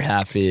the other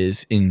half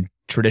is in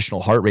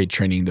traditional heart rate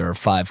training, there are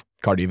 5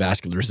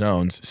 cardiovascular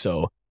zones.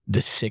 So the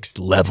 6th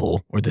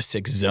level or the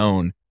 6th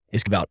zone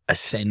is about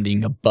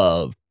ascending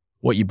above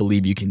what you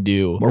believe you can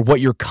do or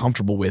what you're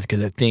comfortable with.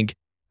 Because I think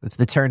it's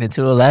the turn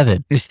into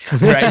 11. Right.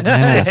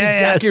 That's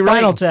exactly right.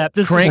 Spinal Tap.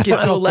 Crank it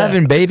to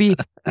 11, baby.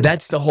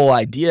 That's the whole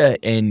idea.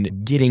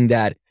 And getting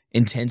that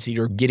intensity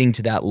or getting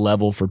to that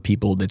level for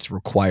people that's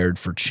required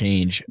for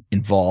change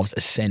involves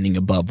ascending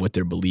above what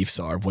their beliefs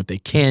are, what they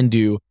can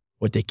do,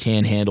 what they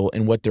can handle,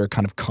 and what their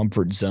kind of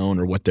comfort zone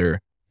or what their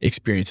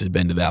experience has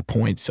been to that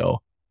point. So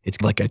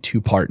it's like a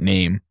 2-part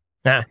name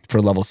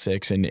for Level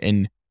 6.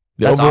 And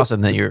that's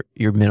awesome that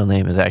your middle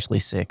name is actually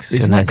 6.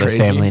 Isn't and that that's crazy?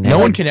 a family name. No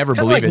one can ever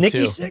believe like it Nikki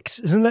too. 6,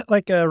 isn't that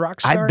like a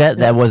rock star? I bet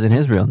that wasn't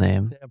his real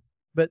name. Yeah.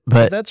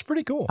 But that's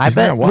pretty cool. I Isn't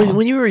bet that wild?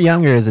 when you were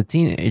younger as a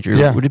teenager,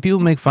 did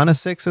people make fun of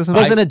 6 as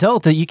an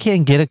adult that you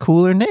can't get a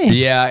cooler name?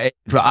 Yeah,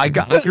 I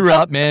grew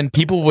up, man.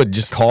 People would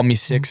just call me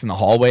 6 in the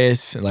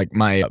hallways. Like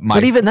my.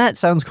 But even that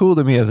sounds cool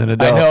to me as an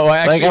adult. I know.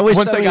 Actually, I wish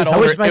once I got older,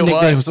 I wish my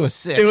nicknames was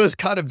 6. It was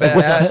kind of bad. Like,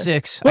 what's up,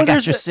 6? Well, I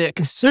got you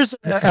 6. There's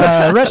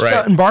a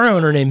restaurant and bar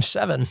owner named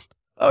 7.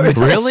 Oh,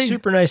 really?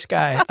 Super nice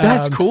guy.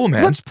 That's cool,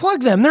 man. Let's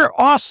plug them. They're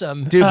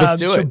awesome. Dude,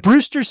 let's do so it.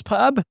 Brewster's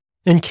Pub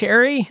in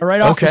Cary, right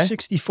off of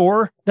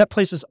 64. That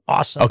place is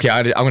awesome. Okay,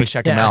 I'm going to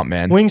check them out,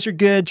 man. Wings are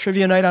good.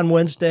 Trivia night on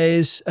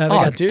Wednesdays. They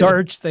got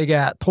darts. They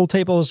got pool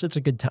tables. It's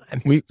a good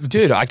time.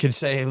 Dude, I could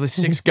say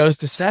 6 goes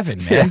to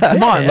 7, man.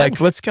 Come on, like,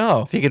 let's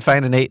go. If you could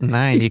find an 8 and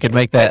 9, you could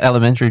make that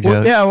elementary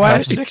joke. Yeah, why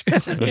is 6?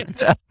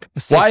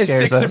 Why is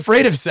 6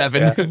 afraid of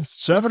 7?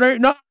 7,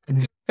 8,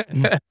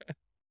 9.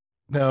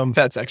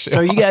 That's actually so.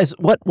 You guys,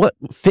 what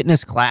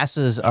fitness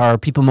classes are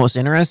people most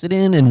interested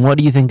in, and what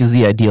do you think is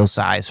the ideal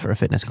size for a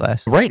fitness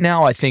class? Right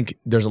now, I think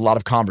there's a lot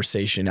of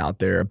conversation out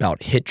there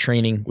about HIIT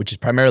training, which is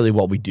primarily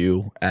what we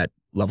do at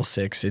Level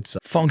 6. It's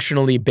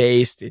functionally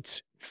based.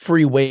 It's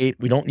free weight.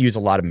 We don't use a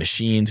lot of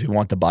machines. We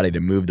want the body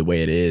to move the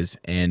way it is.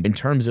 And in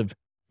terms of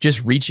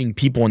just reaching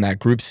people in that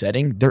group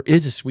setting, there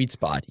is a sweet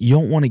spot. You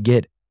don't want to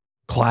get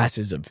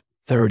classes of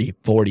 30,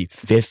 40,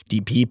 50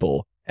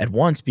 people at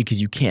once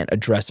because you can't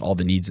address all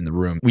the needs in the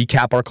room. We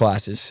cap our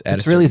classes at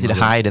It's really easy to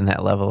hide in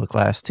that level of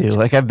class too.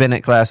 Like I've been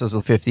at classes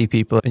with 50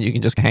 people and you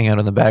can just hang out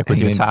in the back with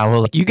your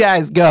towel. Like, you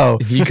guys go.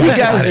 You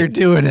guys are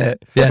doing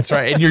it. Yeah, that's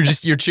right. And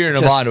you're cheering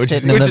them on, which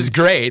is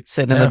great.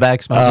 Sitting in the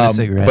back smoking a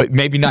cigarette. But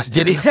maybe not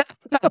getting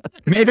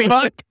maybe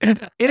not in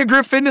a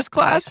group fitness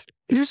class.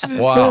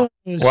 Wow.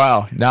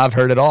 Wow. Now I've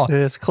heard it all.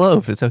 It's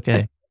clove. It's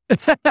okay.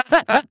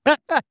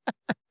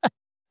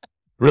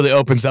 Really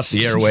opens up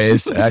the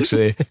airways,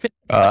 actually.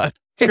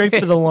 It's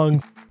great for the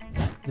lungs.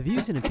 The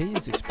views and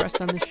opinions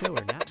expressed on this show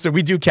are not. So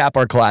we do cap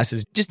our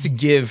classes just to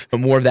give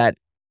more of that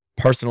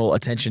personal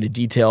attention to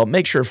detail,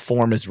 make sure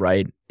form is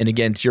right. And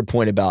again, to your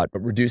point about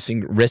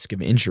reducing risk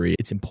of injury,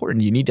 it's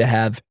important. You need to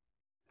have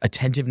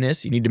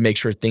attentiveness. You need to make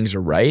sure things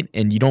are right.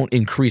 And you don't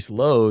increase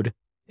load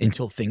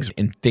until things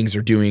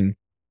are doing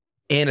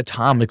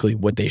anatomically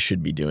what they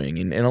should be doing.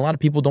 And a lot of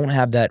people don't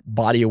have that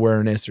body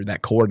awareness or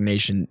that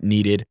coordination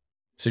needed.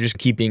 So just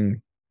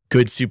keeping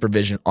good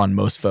supervision on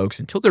most folks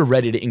until they're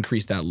ready to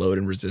increase that load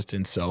and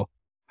resistance. So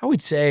I would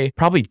say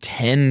probably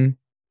 10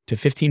 to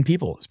 15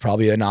 people is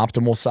probably an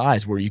optimal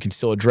size where you can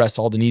still address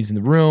all the needs in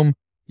the room.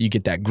 You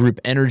get that group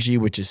energy,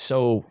 which is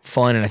so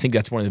fun. And I think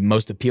that's one of the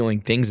most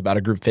appealing things about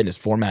a group fitness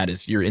format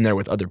is you're in there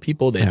with other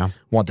people that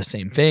want the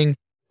same thing.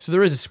 So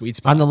there is a sweet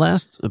spot. On the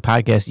last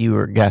podcast you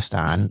were a guest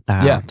on,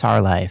 Tar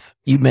Life,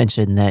 you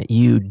mentioned that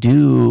you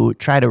do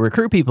try to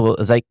recruit people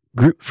as like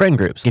friend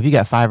groups. If you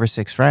got 5 or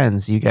 6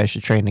 friends, you guys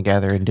should train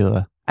together and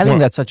do I think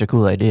that's such a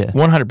cool idea.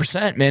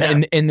 100%, man.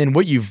 Yeah. And then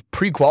what you've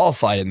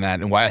pre-qualified in that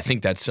and why I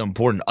think that's so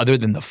important, other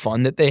than the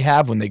fun that they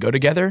have when they go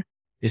together,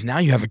 is now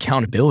you have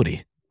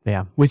accountability.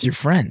 Yeah. With your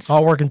friends.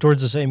 All working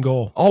towards the same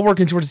goal. All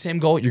working towards the same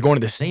goal. You're going to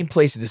the same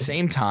place at the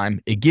same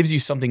time. It gives you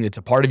something that's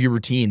a part of your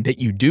routine that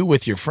you do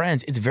with your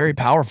friends. It's very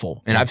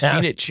powerful. And I've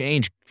seen it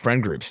change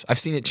friend groups. I've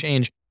seen it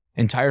change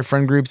entire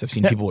friend groups. I've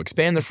seen people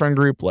expand their friend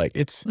group.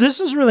 This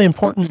is really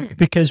important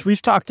because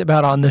we've talked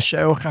about on the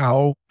show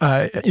how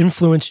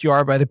influenced you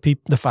are by the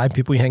 5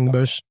 people you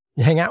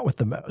hang out with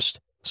the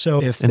most.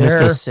 So if in this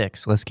case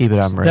 6, let's keep it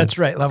on brand. That's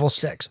right, level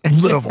 6.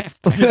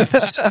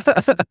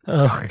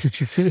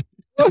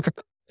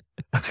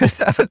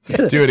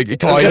 Do it again.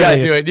 Come on, you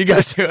gotta do it. You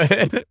gotta do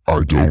it.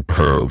 I don't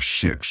have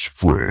 6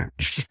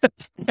 friends.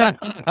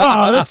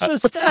 Oh, that's so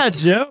sad,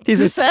 Joe. He's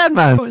a sad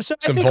man. So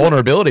I Some think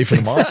vulnerability for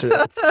the monster.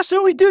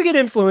 so we do get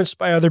influenced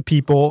by other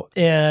people,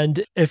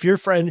 and if your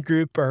friend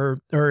group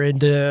are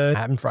into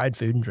having fried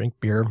food and drink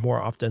beer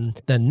more often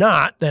than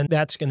not, then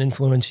that's going to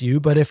influence you.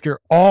 But if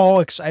you're all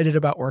excited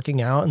about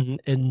working out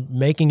and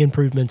making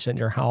improvements in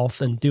your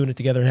health and doing it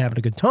together and having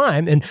a good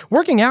time, and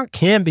working out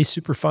can be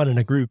super fun in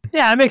a group,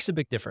 yeah, it makes a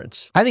big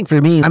difference. I think for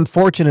me, I'm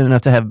fortunate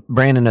enough to have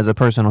Brandon as a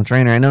personal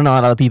trainer. I know not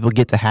a lot of people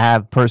get to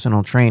have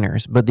personal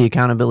trainers, but the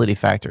accountability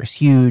factor is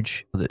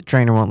huge. The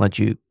trainer won't let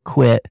you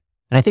quit.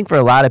 And I think for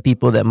a lot of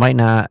people that might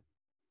not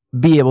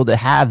be able to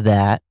have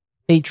that,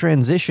 a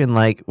transition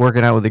like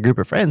working out with a group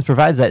of friends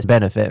provides that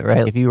benefit,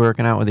 right? If you're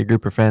working out with a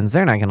group of friends,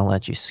 they're not going to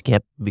let you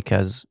skip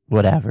because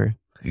whatever.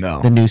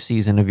 No. The new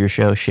season of your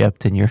show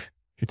shipped and you're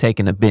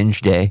taking a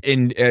binge day.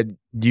 And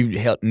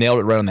you nailed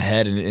it right on the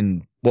head.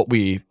 And what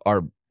we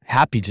are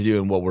happy to do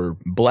and what we're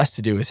blessed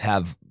to do is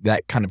have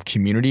that kind of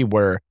community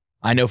where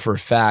I know for a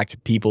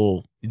fact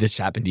people, this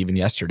happened even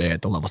yesterday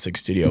at the Level 6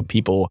 studio,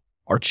 people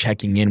are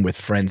checking in with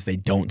friends they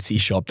don't see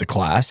show up to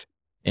class.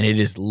 And it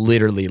is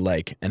literally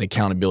like an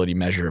accountability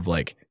measure of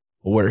like,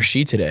 well, where is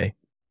she today?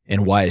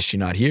 And why is she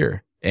not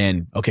here?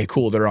 And okay,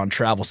 cool, they're on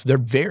travel. So they're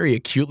very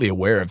acutely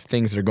aware of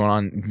things that are going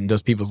on in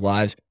those people's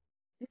lives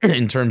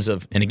in terms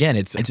of, and again,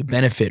 it's a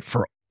benefit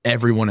for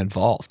everyone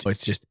involved. So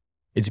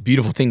it's a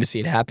beautiful thing to see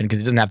it happen because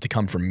it doesn't have to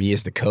come from me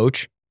as the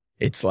coach.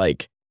 It's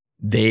like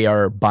they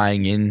are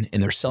buying in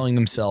and they're selling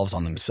themselves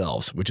on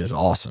themselves, which is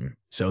awesome.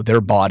 So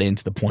they're bought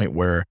into the point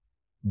where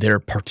they're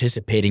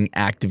participating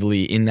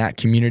actively in that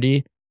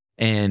community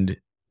and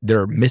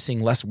they're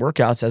missing less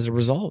workouts as a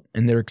result.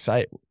 And they're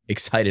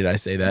excited. I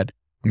say that.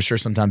 I'm sure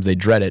sometimes they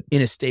dread it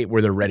in a state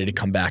where they're ready to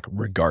come back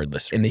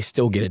regardless and they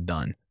still get it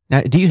done.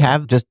 Now, do you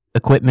have just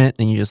equipment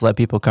and you just let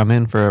people come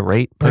in for a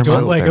rate per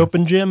month? Like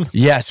open gym?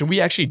 Yeah, so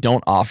we actually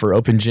don't offer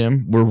open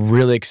gym. We're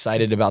really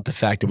excited about the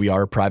fact that we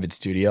are a private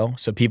studio.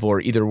 So people are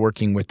either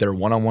working with their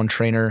one-on-one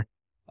trainer,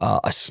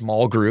 a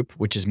small group,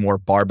 which is more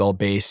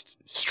barbell-based,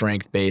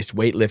 strength-based,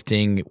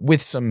 weightlifting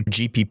with some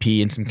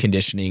GPP and some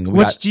conditioning.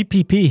 What's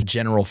GPP?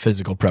 General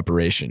physical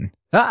preparation.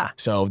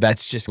 So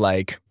that's just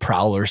like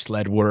prowler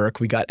sled work.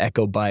 We got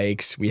echo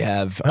bikes. We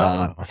have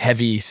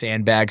heavy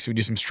sandbags. We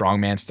do some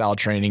strongman style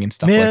training and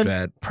stuff like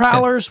that.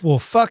 Prowlers will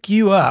fuck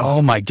you up.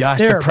 Oh my gosh.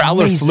 They're the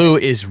prowler amazing. flu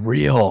is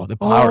real. The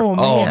power.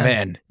 Oh,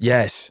 man.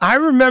 Yes. I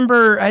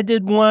remember I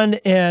did one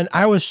and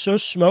I was so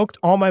smoked,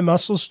 all my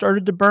muscles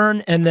started to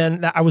burn and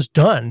then I was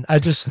done. I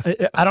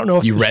don't know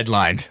if You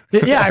redlined.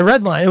 Yeah, I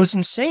redlined. It was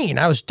insane.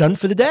 I was done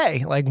for the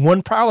day. Like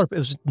one prowler, it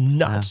was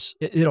nuts.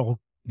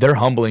 They're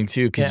humbling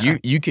too, because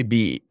you could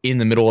be in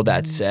the middle of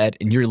that set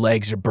and your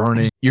legs are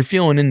burning. You're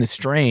feeling in the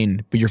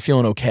strain, but you're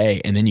feeling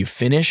okay. And then you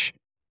finish,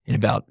 and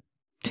about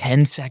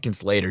 10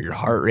 seconds later, your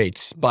heart rate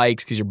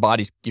spikes because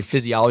your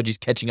physiology's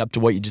catching up to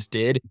what you just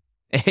did.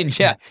 And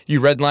yeah, you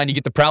redline, you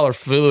get the prowler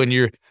flu,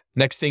 and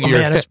next thing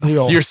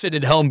you're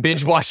sitting at home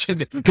binge watching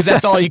because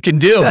that's all you can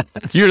do.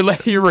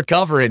 You're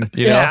recovering.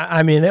 You know?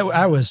 I mean,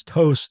 I was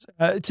toast.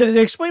 To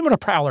explain what a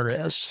prowler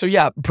is. So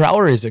yeah,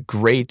 prowler is a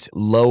great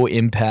low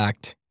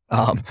impact.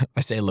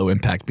 I say low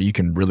impact, but you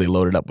can really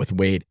load it up with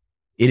weight.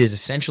 It is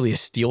essentially a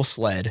steel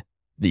sled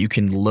that you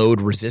can load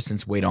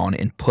resistance weight on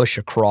and push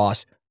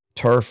across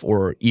turf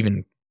or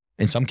even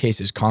in some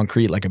cases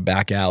concrete like a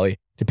back alley,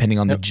 depending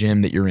on the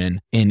gym that you're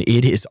in. And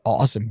it is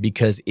awesome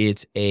because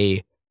it's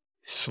a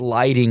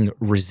sliding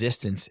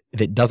resistance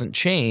that doesn't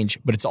change,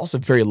 but it's also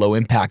very low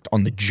impact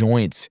on the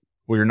joints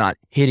where you're not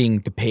hitting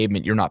the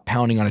pavement, you're not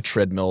pounding on a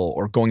treadmill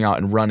or going out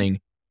and running.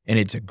 And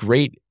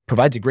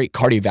provides a great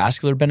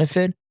cardiovascular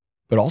benefit,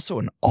 but also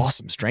an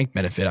awesome strength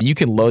benefit. You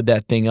can load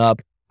that thing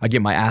up. I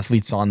get my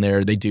athletes on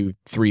there. They do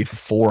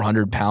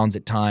 300-400 pounds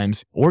at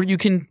times, or you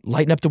can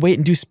lighten up the weight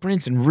and do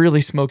sprints and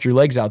really smoke your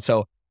legs out.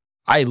 So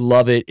I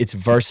love it. It's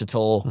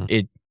versatile.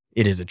 It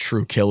is a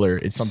true killer.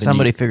 It's something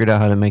somebody figured out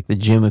how to make the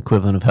gym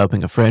equivalent of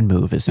helping a friend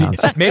move. It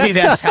sounds maybe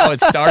that's how it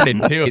started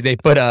too. They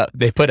put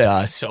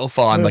a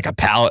sofa on like a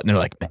pallet, and they're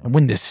like, "Man,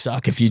 wouldn't this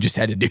suck if you just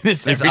had to do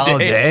this every all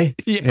day?"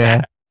 day?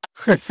 Yeah.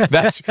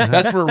 That's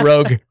where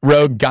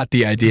Rogue got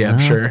the idea, I'm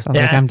sure. Sounds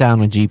like I'm down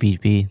with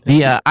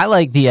GPP. I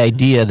like the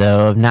idea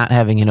though of not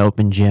having an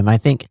open gym. I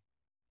think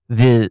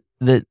the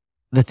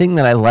thing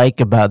that I like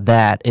about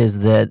that is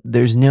that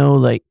there's no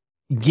like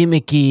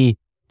gimmicky,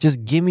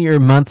 just give me your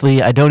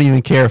monthly, I don't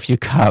even care if you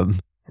come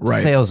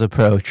sales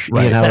approach.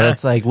 Right. You know,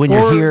 it's like when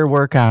you're here,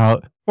 work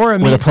out. Or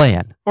with a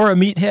plan. Or a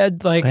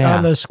meathead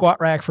on the squat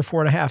rack for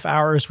 4.5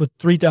 hours with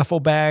 3 duffel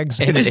bags.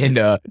 And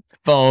a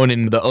phone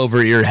and the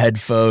over-ear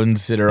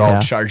headphones that are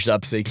all charged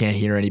up so you can't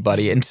hear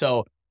anybody. And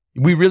so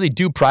we really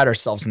do pride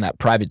ourselves in that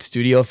private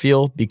studio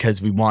feel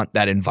because we want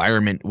that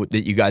environment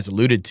that you guys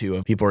alluded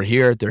to. People are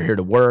here, they're here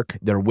to work,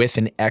 they're with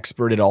an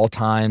expert at all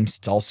times,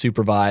 it's all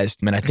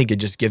supervised. And I think it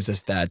just gives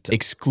us that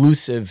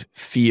exclusive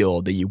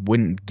feel that you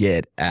wouldn't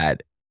get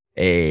at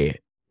a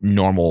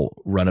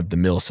normal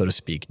run-of-the-mill, so to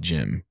speak,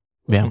 gym.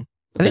 Yeah.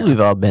 I think we've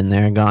all been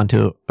there and gone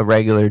to a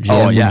regular gym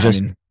and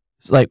just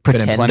like been in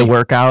pretend plenty. to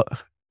work out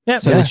Yeah,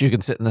 so that you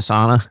can sit in the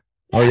sauna.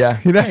 Oh, yeah.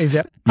 I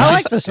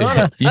like the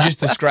sauna. You just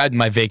described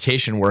my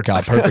vacation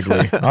workout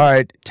perfectly. All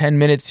right, 10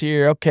 minutes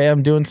here. Okay,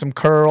 I'm doing some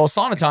curls.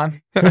 Sauna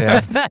time.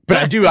 Yeah. But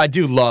I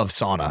do love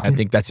sauna. I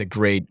think that's a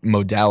great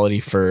modality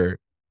for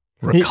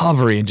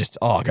recovery and just,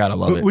 God, I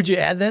love it. Would you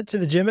add that to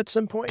the gym at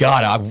some point?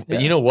 God,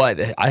 you know what?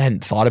 I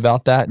hadn't thought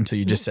about that until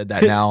you just said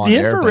that now on the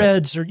air.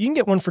 infrareds, you can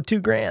get one for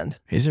 $2,000.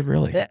 Is it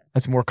really? Yeah.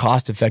 That's more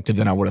cost effective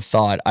than I would have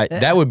thought.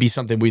 That would be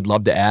something we'd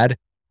love to add.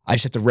 I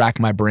just have to rack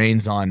my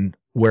brains on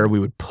where we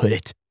would put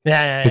it.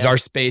 Yeah. Because our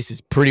space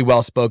is pretty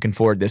well spoken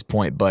for at this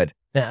point. But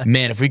Yeah.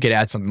 man, if we could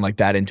add something like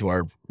that into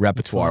our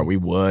repertoire, we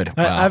would.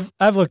 Wow.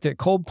 I've looked at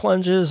cold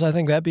plunges. I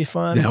think that'd be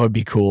fun. That would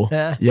be cool.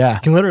 Yeah. Yeah. You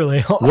can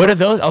literally. What are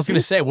those? I was going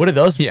to say, what are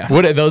those? Yeah.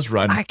 What do those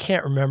run? I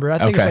can't remember. I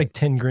think it's Okay. like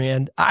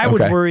 $10,000. I would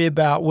Okay. worry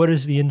about what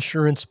is the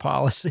insurance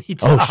policy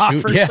to Oh,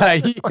 offer shoot. Yeah.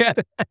 something Yeah.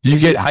 You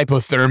get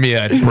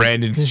hypothermia at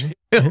Brandon's gym,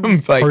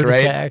 like, heart right?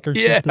 attack or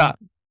Yeah.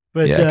 something.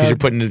 But Yeah. Because you're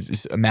putting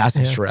a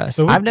massive yeah. stress.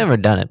 But I've never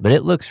done it, but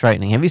it looks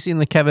frightening. Have you seen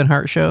the Kevin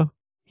Hart show?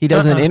 He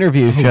does an Uh-uh.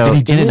 interview Oh, show did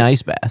he do in an it?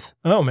 ice bath.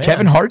 oh man,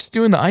 Kevin Hart's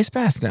doing the ice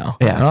baths now.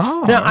 Yeah.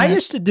 Oh, Now, I man.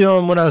 used to do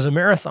them when I was a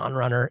marathon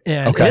runner,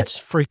 and Okay. it's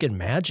freaking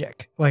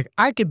magic. Like,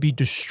 I could be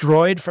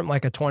destroyed from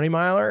like a 20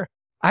 miler.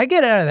 I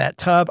get out of that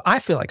tub, I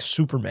feel like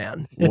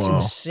Superman. It's Whoa.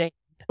 insane.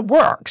 It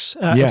works.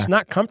 Yeah. It's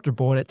not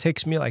comfortable, and it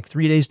takes me like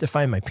 3 days to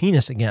find my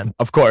penis again.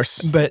 Of course.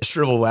 But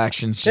Shrivel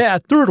actions. Just, yeah,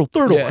 turtle.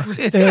 Yeah.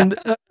 And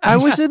I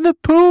was in the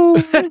pool.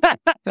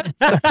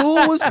 The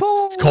pool was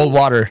cold. It's cold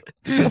water.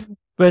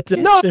 but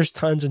no, there's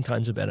tons and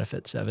tons of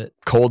benefits of it.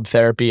 Cold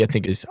therapy, I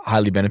think, is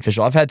highly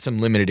beneficial. I've had some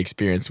limited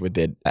experience with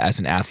it as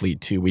an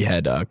athlete, too. We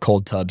had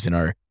cold tubs in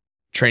our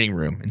training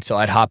room. And so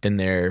I'd hop in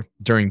there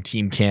during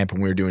team camp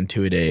when we were doing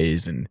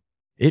 2-a-days. And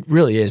it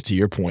really is, to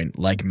your point,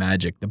 like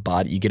magic. The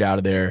body, you get out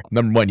of there.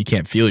 Number one, you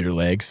can't feel your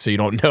legs, so you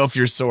don't know if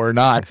you're sore or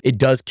not. It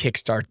does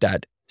kickstart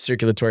that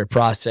circulatory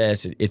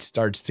process. It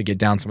starts to get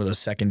down some of those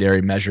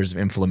secondary measures of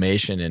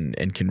inflammation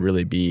and can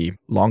really be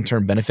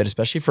long-term benefit,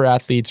 especially for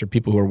athletes or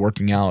people who are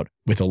working out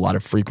with a lot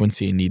of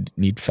frequency and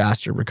need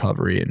faster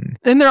recovery.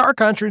 And there are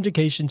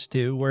contraindications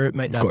too, where it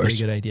might not be a course.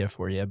 good idea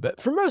for you.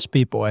 But for most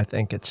people, I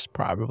think it's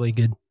probably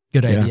good Yeah.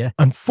 idea.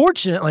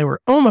 Unfortunately, we're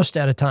almost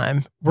out of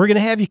time. We're going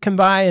to have you come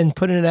by and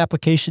put in an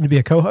application to be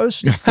a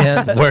co-host.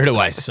 And Where do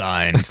I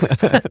sign?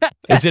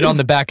 Is it on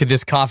the back of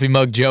this coffee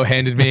mug Joe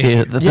handed me?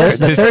 Yeah, the, Yes,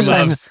 third, the, this third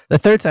time, gloves. the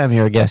thth time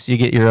you're a guest, you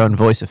get your own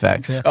voice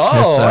effects. Yeah.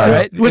 Oh, That's, all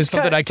right. what's It's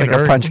something I It's can like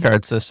a earn. punch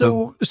card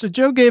system. so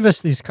Joe gave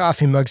us these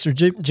coffee mugs. They're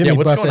Jimmy Yeah,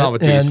 what's Buffett. going on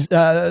with these?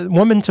 And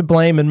woman to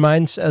blame, and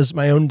mine says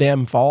my own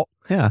damn fault.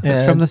 Yeah,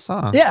 it's And- from the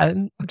song. Yeah,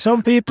 and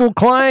some people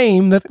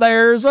claim that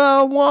there's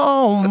a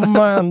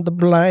woman to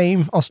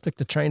blame. I'll stick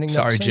to training. not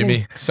Sorry, singing.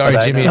 Jimmy. Sorry,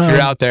 But I Jimmy, know. if you're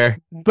out there.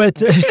 But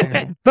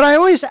but I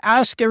always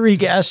ask every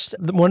guest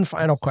the one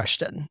final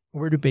question: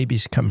 where do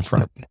babies come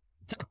from?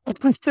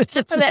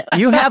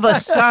 You have a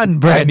son, I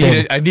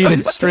Brandon.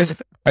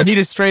 need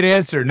a straight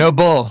answer. No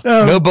bull.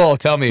 Um, No bull.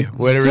 Tell me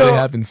what so- really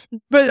happens.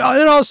 But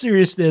in all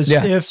seriousness,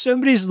 Yeah. if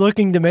somebody's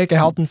looking to make a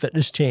health and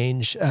fitness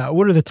change,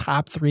 what are the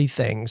top 3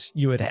 things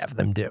you would have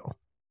them do?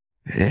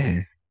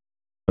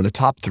 The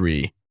top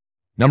 3,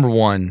 number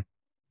 1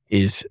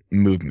 is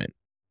movement.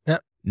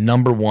 Yep.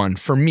 Number 1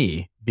 for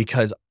me,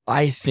 because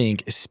I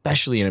think,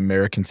 especially in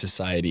American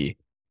society,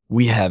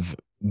 we have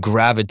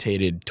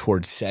gravitated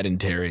towards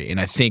sedentary. And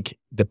I think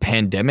the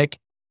pandemic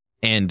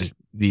and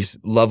these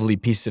lovely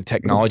pieces of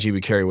technology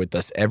we carry with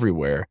us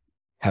everywhere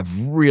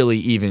have really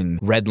even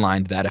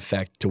redlined that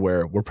effect to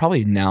where we're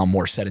probably now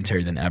more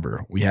sedentary than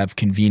ever. We have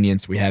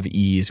convenience, we have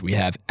ease, we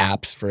have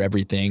apps for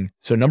everything.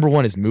 So number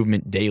 1 is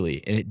movement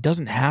daily. And it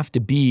doesn't have to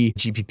be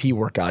GPP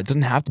workout. It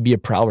doesn't have to be a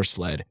prowler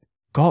sled.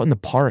 Go out in the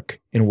park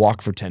and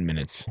walk for 10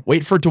 minutes.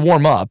 Wait for it to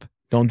warm up.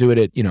 Don't do it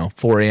at,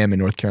 4 a.m. in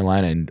North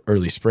Carolina in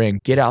early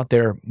spring. Get out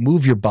there,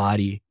 move your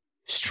body,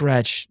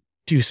 stretch,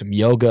 do some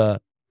yoga,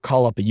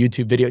 call up a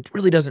YouTube video. It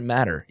really doesn't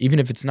matter. Even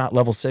if it's not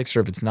level 6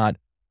 or if it's not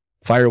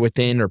Fire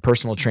Within or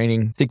personal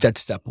training, I think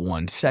that's step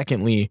 1.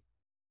 Secondly,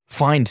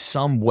 find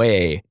some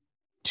way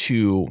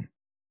to,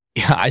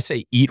 I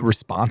say eat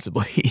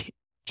responsibly,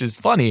 which is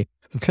funny.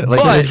 like, But-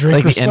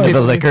 like the end of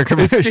the liquor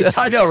commercial.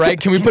 I know, right?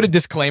 Can we put a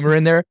disclaimer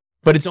in there?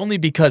 But it's only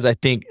because I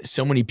think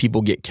so many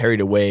people get carried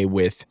away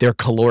with their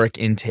caloric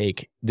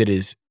intake that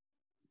is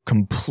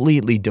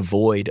completely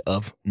devoid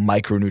of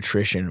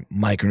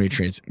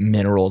micronutrients,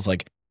 minerals,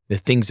 like the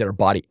things that our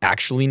body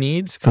actually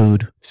needs.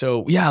 Food.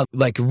 So yeah,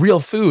 like real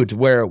food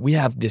where we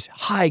have this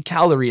high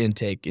calorie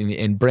intake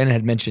and Brandon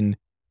had mentioned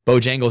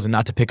Bojangles and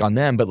not to pick on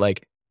them, but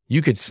like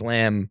you could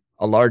slam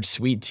a large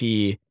sweet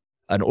tea,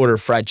 an order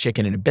of fried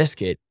chicken and a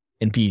biscuit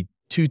and be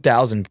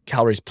 2,000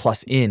 calories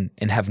plus in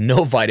and have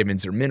no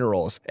vitamins or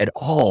minerals at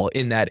all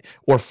in that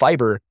or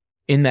fiber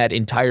in that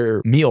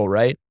entire meal,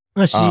 right?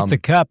 Unless you eat the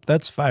cup,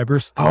 that's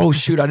fibers. Oh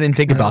shoot, I didn't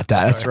think about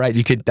that. That's right.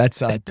 You could. That's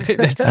there's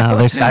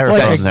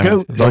styrofoam in there.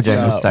 goat.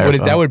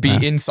 Styrofoam. That would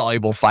be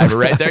insoluble fiber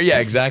right there. Yeah,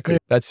 exactly.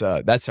 That's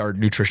our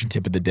nutrition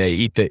tip of the day.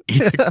 Eat the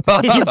Eat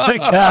the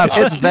cup.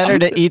 It's better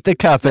to eat the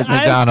cup at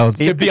McDonald's.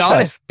 To be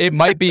honest, that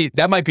might be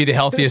the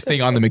healthiest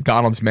thing on the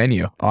McDonald's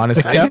menu.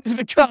 Honestly,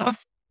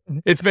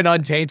 it's been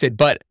untainted.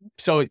 But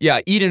so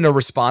yeah, eat in a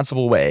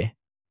responsible way.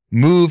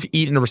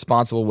 Eat in a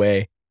responsible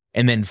way,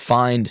 and then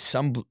find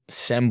some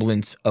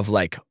semblance of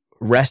like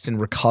rest and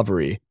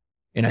recovery.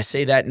 And I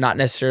say that not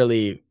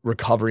necessarily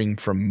recovering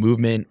from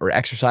movement or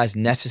exercise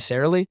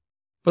necessarily,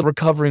 but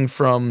recovering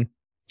from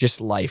just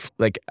life,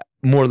 like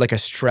more like a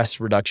stress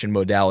reduction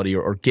modality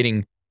or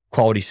getting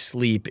quality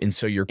sleep. And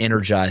so you're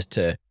energized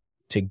to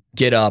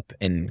get up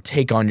and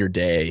take on your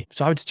day.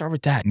 So I would start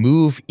with that.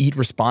 Move, eat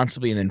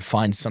responsibly, and then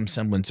find some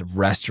semblance of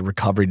rest or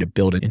recovery to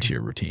build it into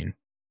your routine.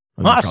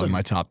 Those are probably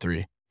my top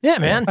 3. Yeah,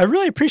 man. I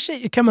really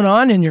appreciate you coming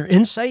on and your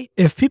insight.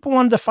 If people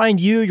wanted to find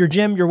you, your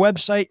gym, your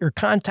website, your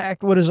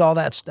contact, what is all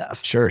that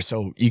stuff? Sure.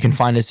 So you can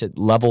find us at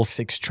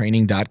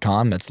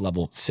level6training.com. That's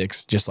level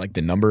 6, just like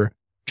the number,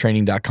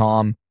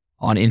 training.com.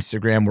 On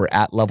Instagram, we're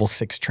at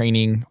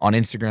level6training. On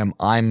Instagram,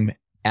 I'm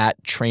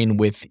at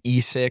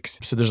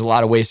trainwithe6. So there's a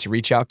lot of ways to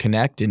reach out,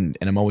 connect, and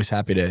I'm always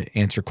happy to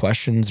answer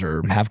questions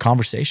or have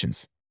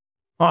conversations.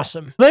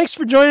 Awesome. Thanks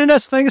for joining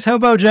us. Thanks,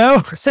 Hobo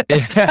Joe.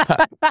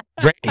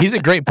 He's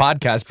a great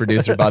podcast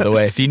producer, by the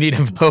way. If you need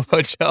him,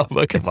 Hobo Joe,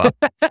 look him up.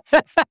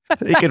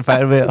 You can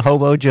find me at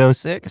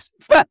HoboJoe6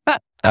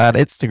 on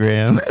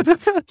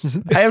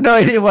Instagram. I have no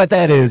idea what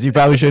that is. You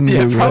probably shouldn't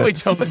do probably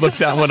don't look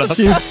that one up.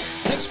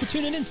 Thanks for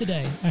tuning in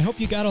today. I hope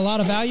you got a lot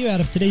of value out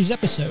of today's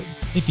episode.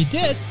 If you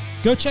did,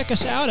 go check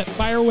us out at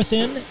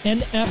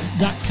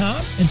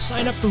firewithinnf.com and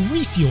sign up for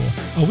Refuel,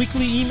 a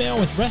weekly email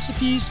with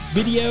recipes,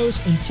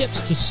 videos, and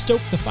tips to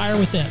stoke the fire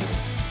within.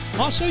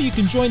 Also, you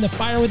can join the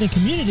Fire Within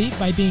community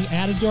by being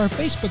added to our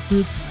Facebook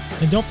group,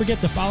 and don't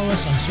forget to follow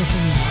us on social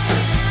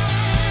media.